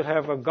We should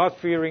have a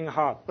God-fearing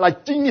heart 来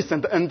经历神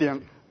的恩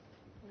典，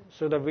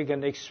 so that we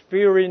can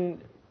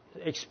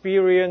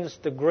experience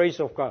the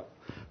grace of God,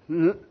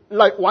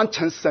 来完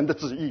成神的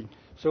旨意，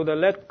 so that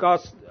let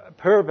God's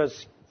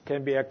purpose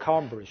can be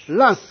accomplished.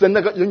 让神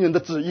那个永远的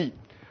旨意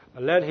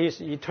Let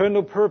His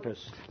eternal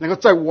purpose 能够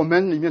在我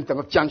们里面能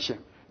够彰显，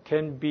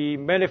 can be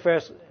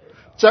manifest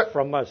在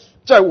from us,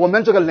 在我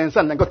们这个人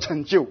上能够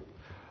成就。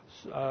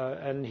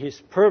 and His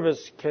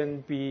purpose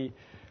can be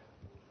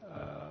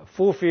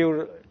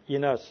fulfilled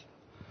in us.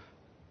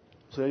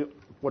 所以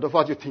我的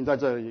话就停在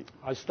这里。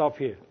 I stop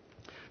here.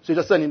 随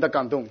着圣灵的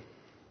感动，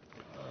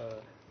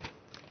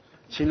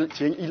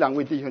请伊朗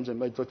为弟兄姊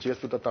妹做结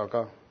束的祷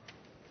告。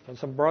 And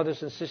some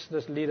brothers and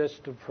sisters lead us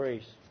to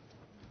praise.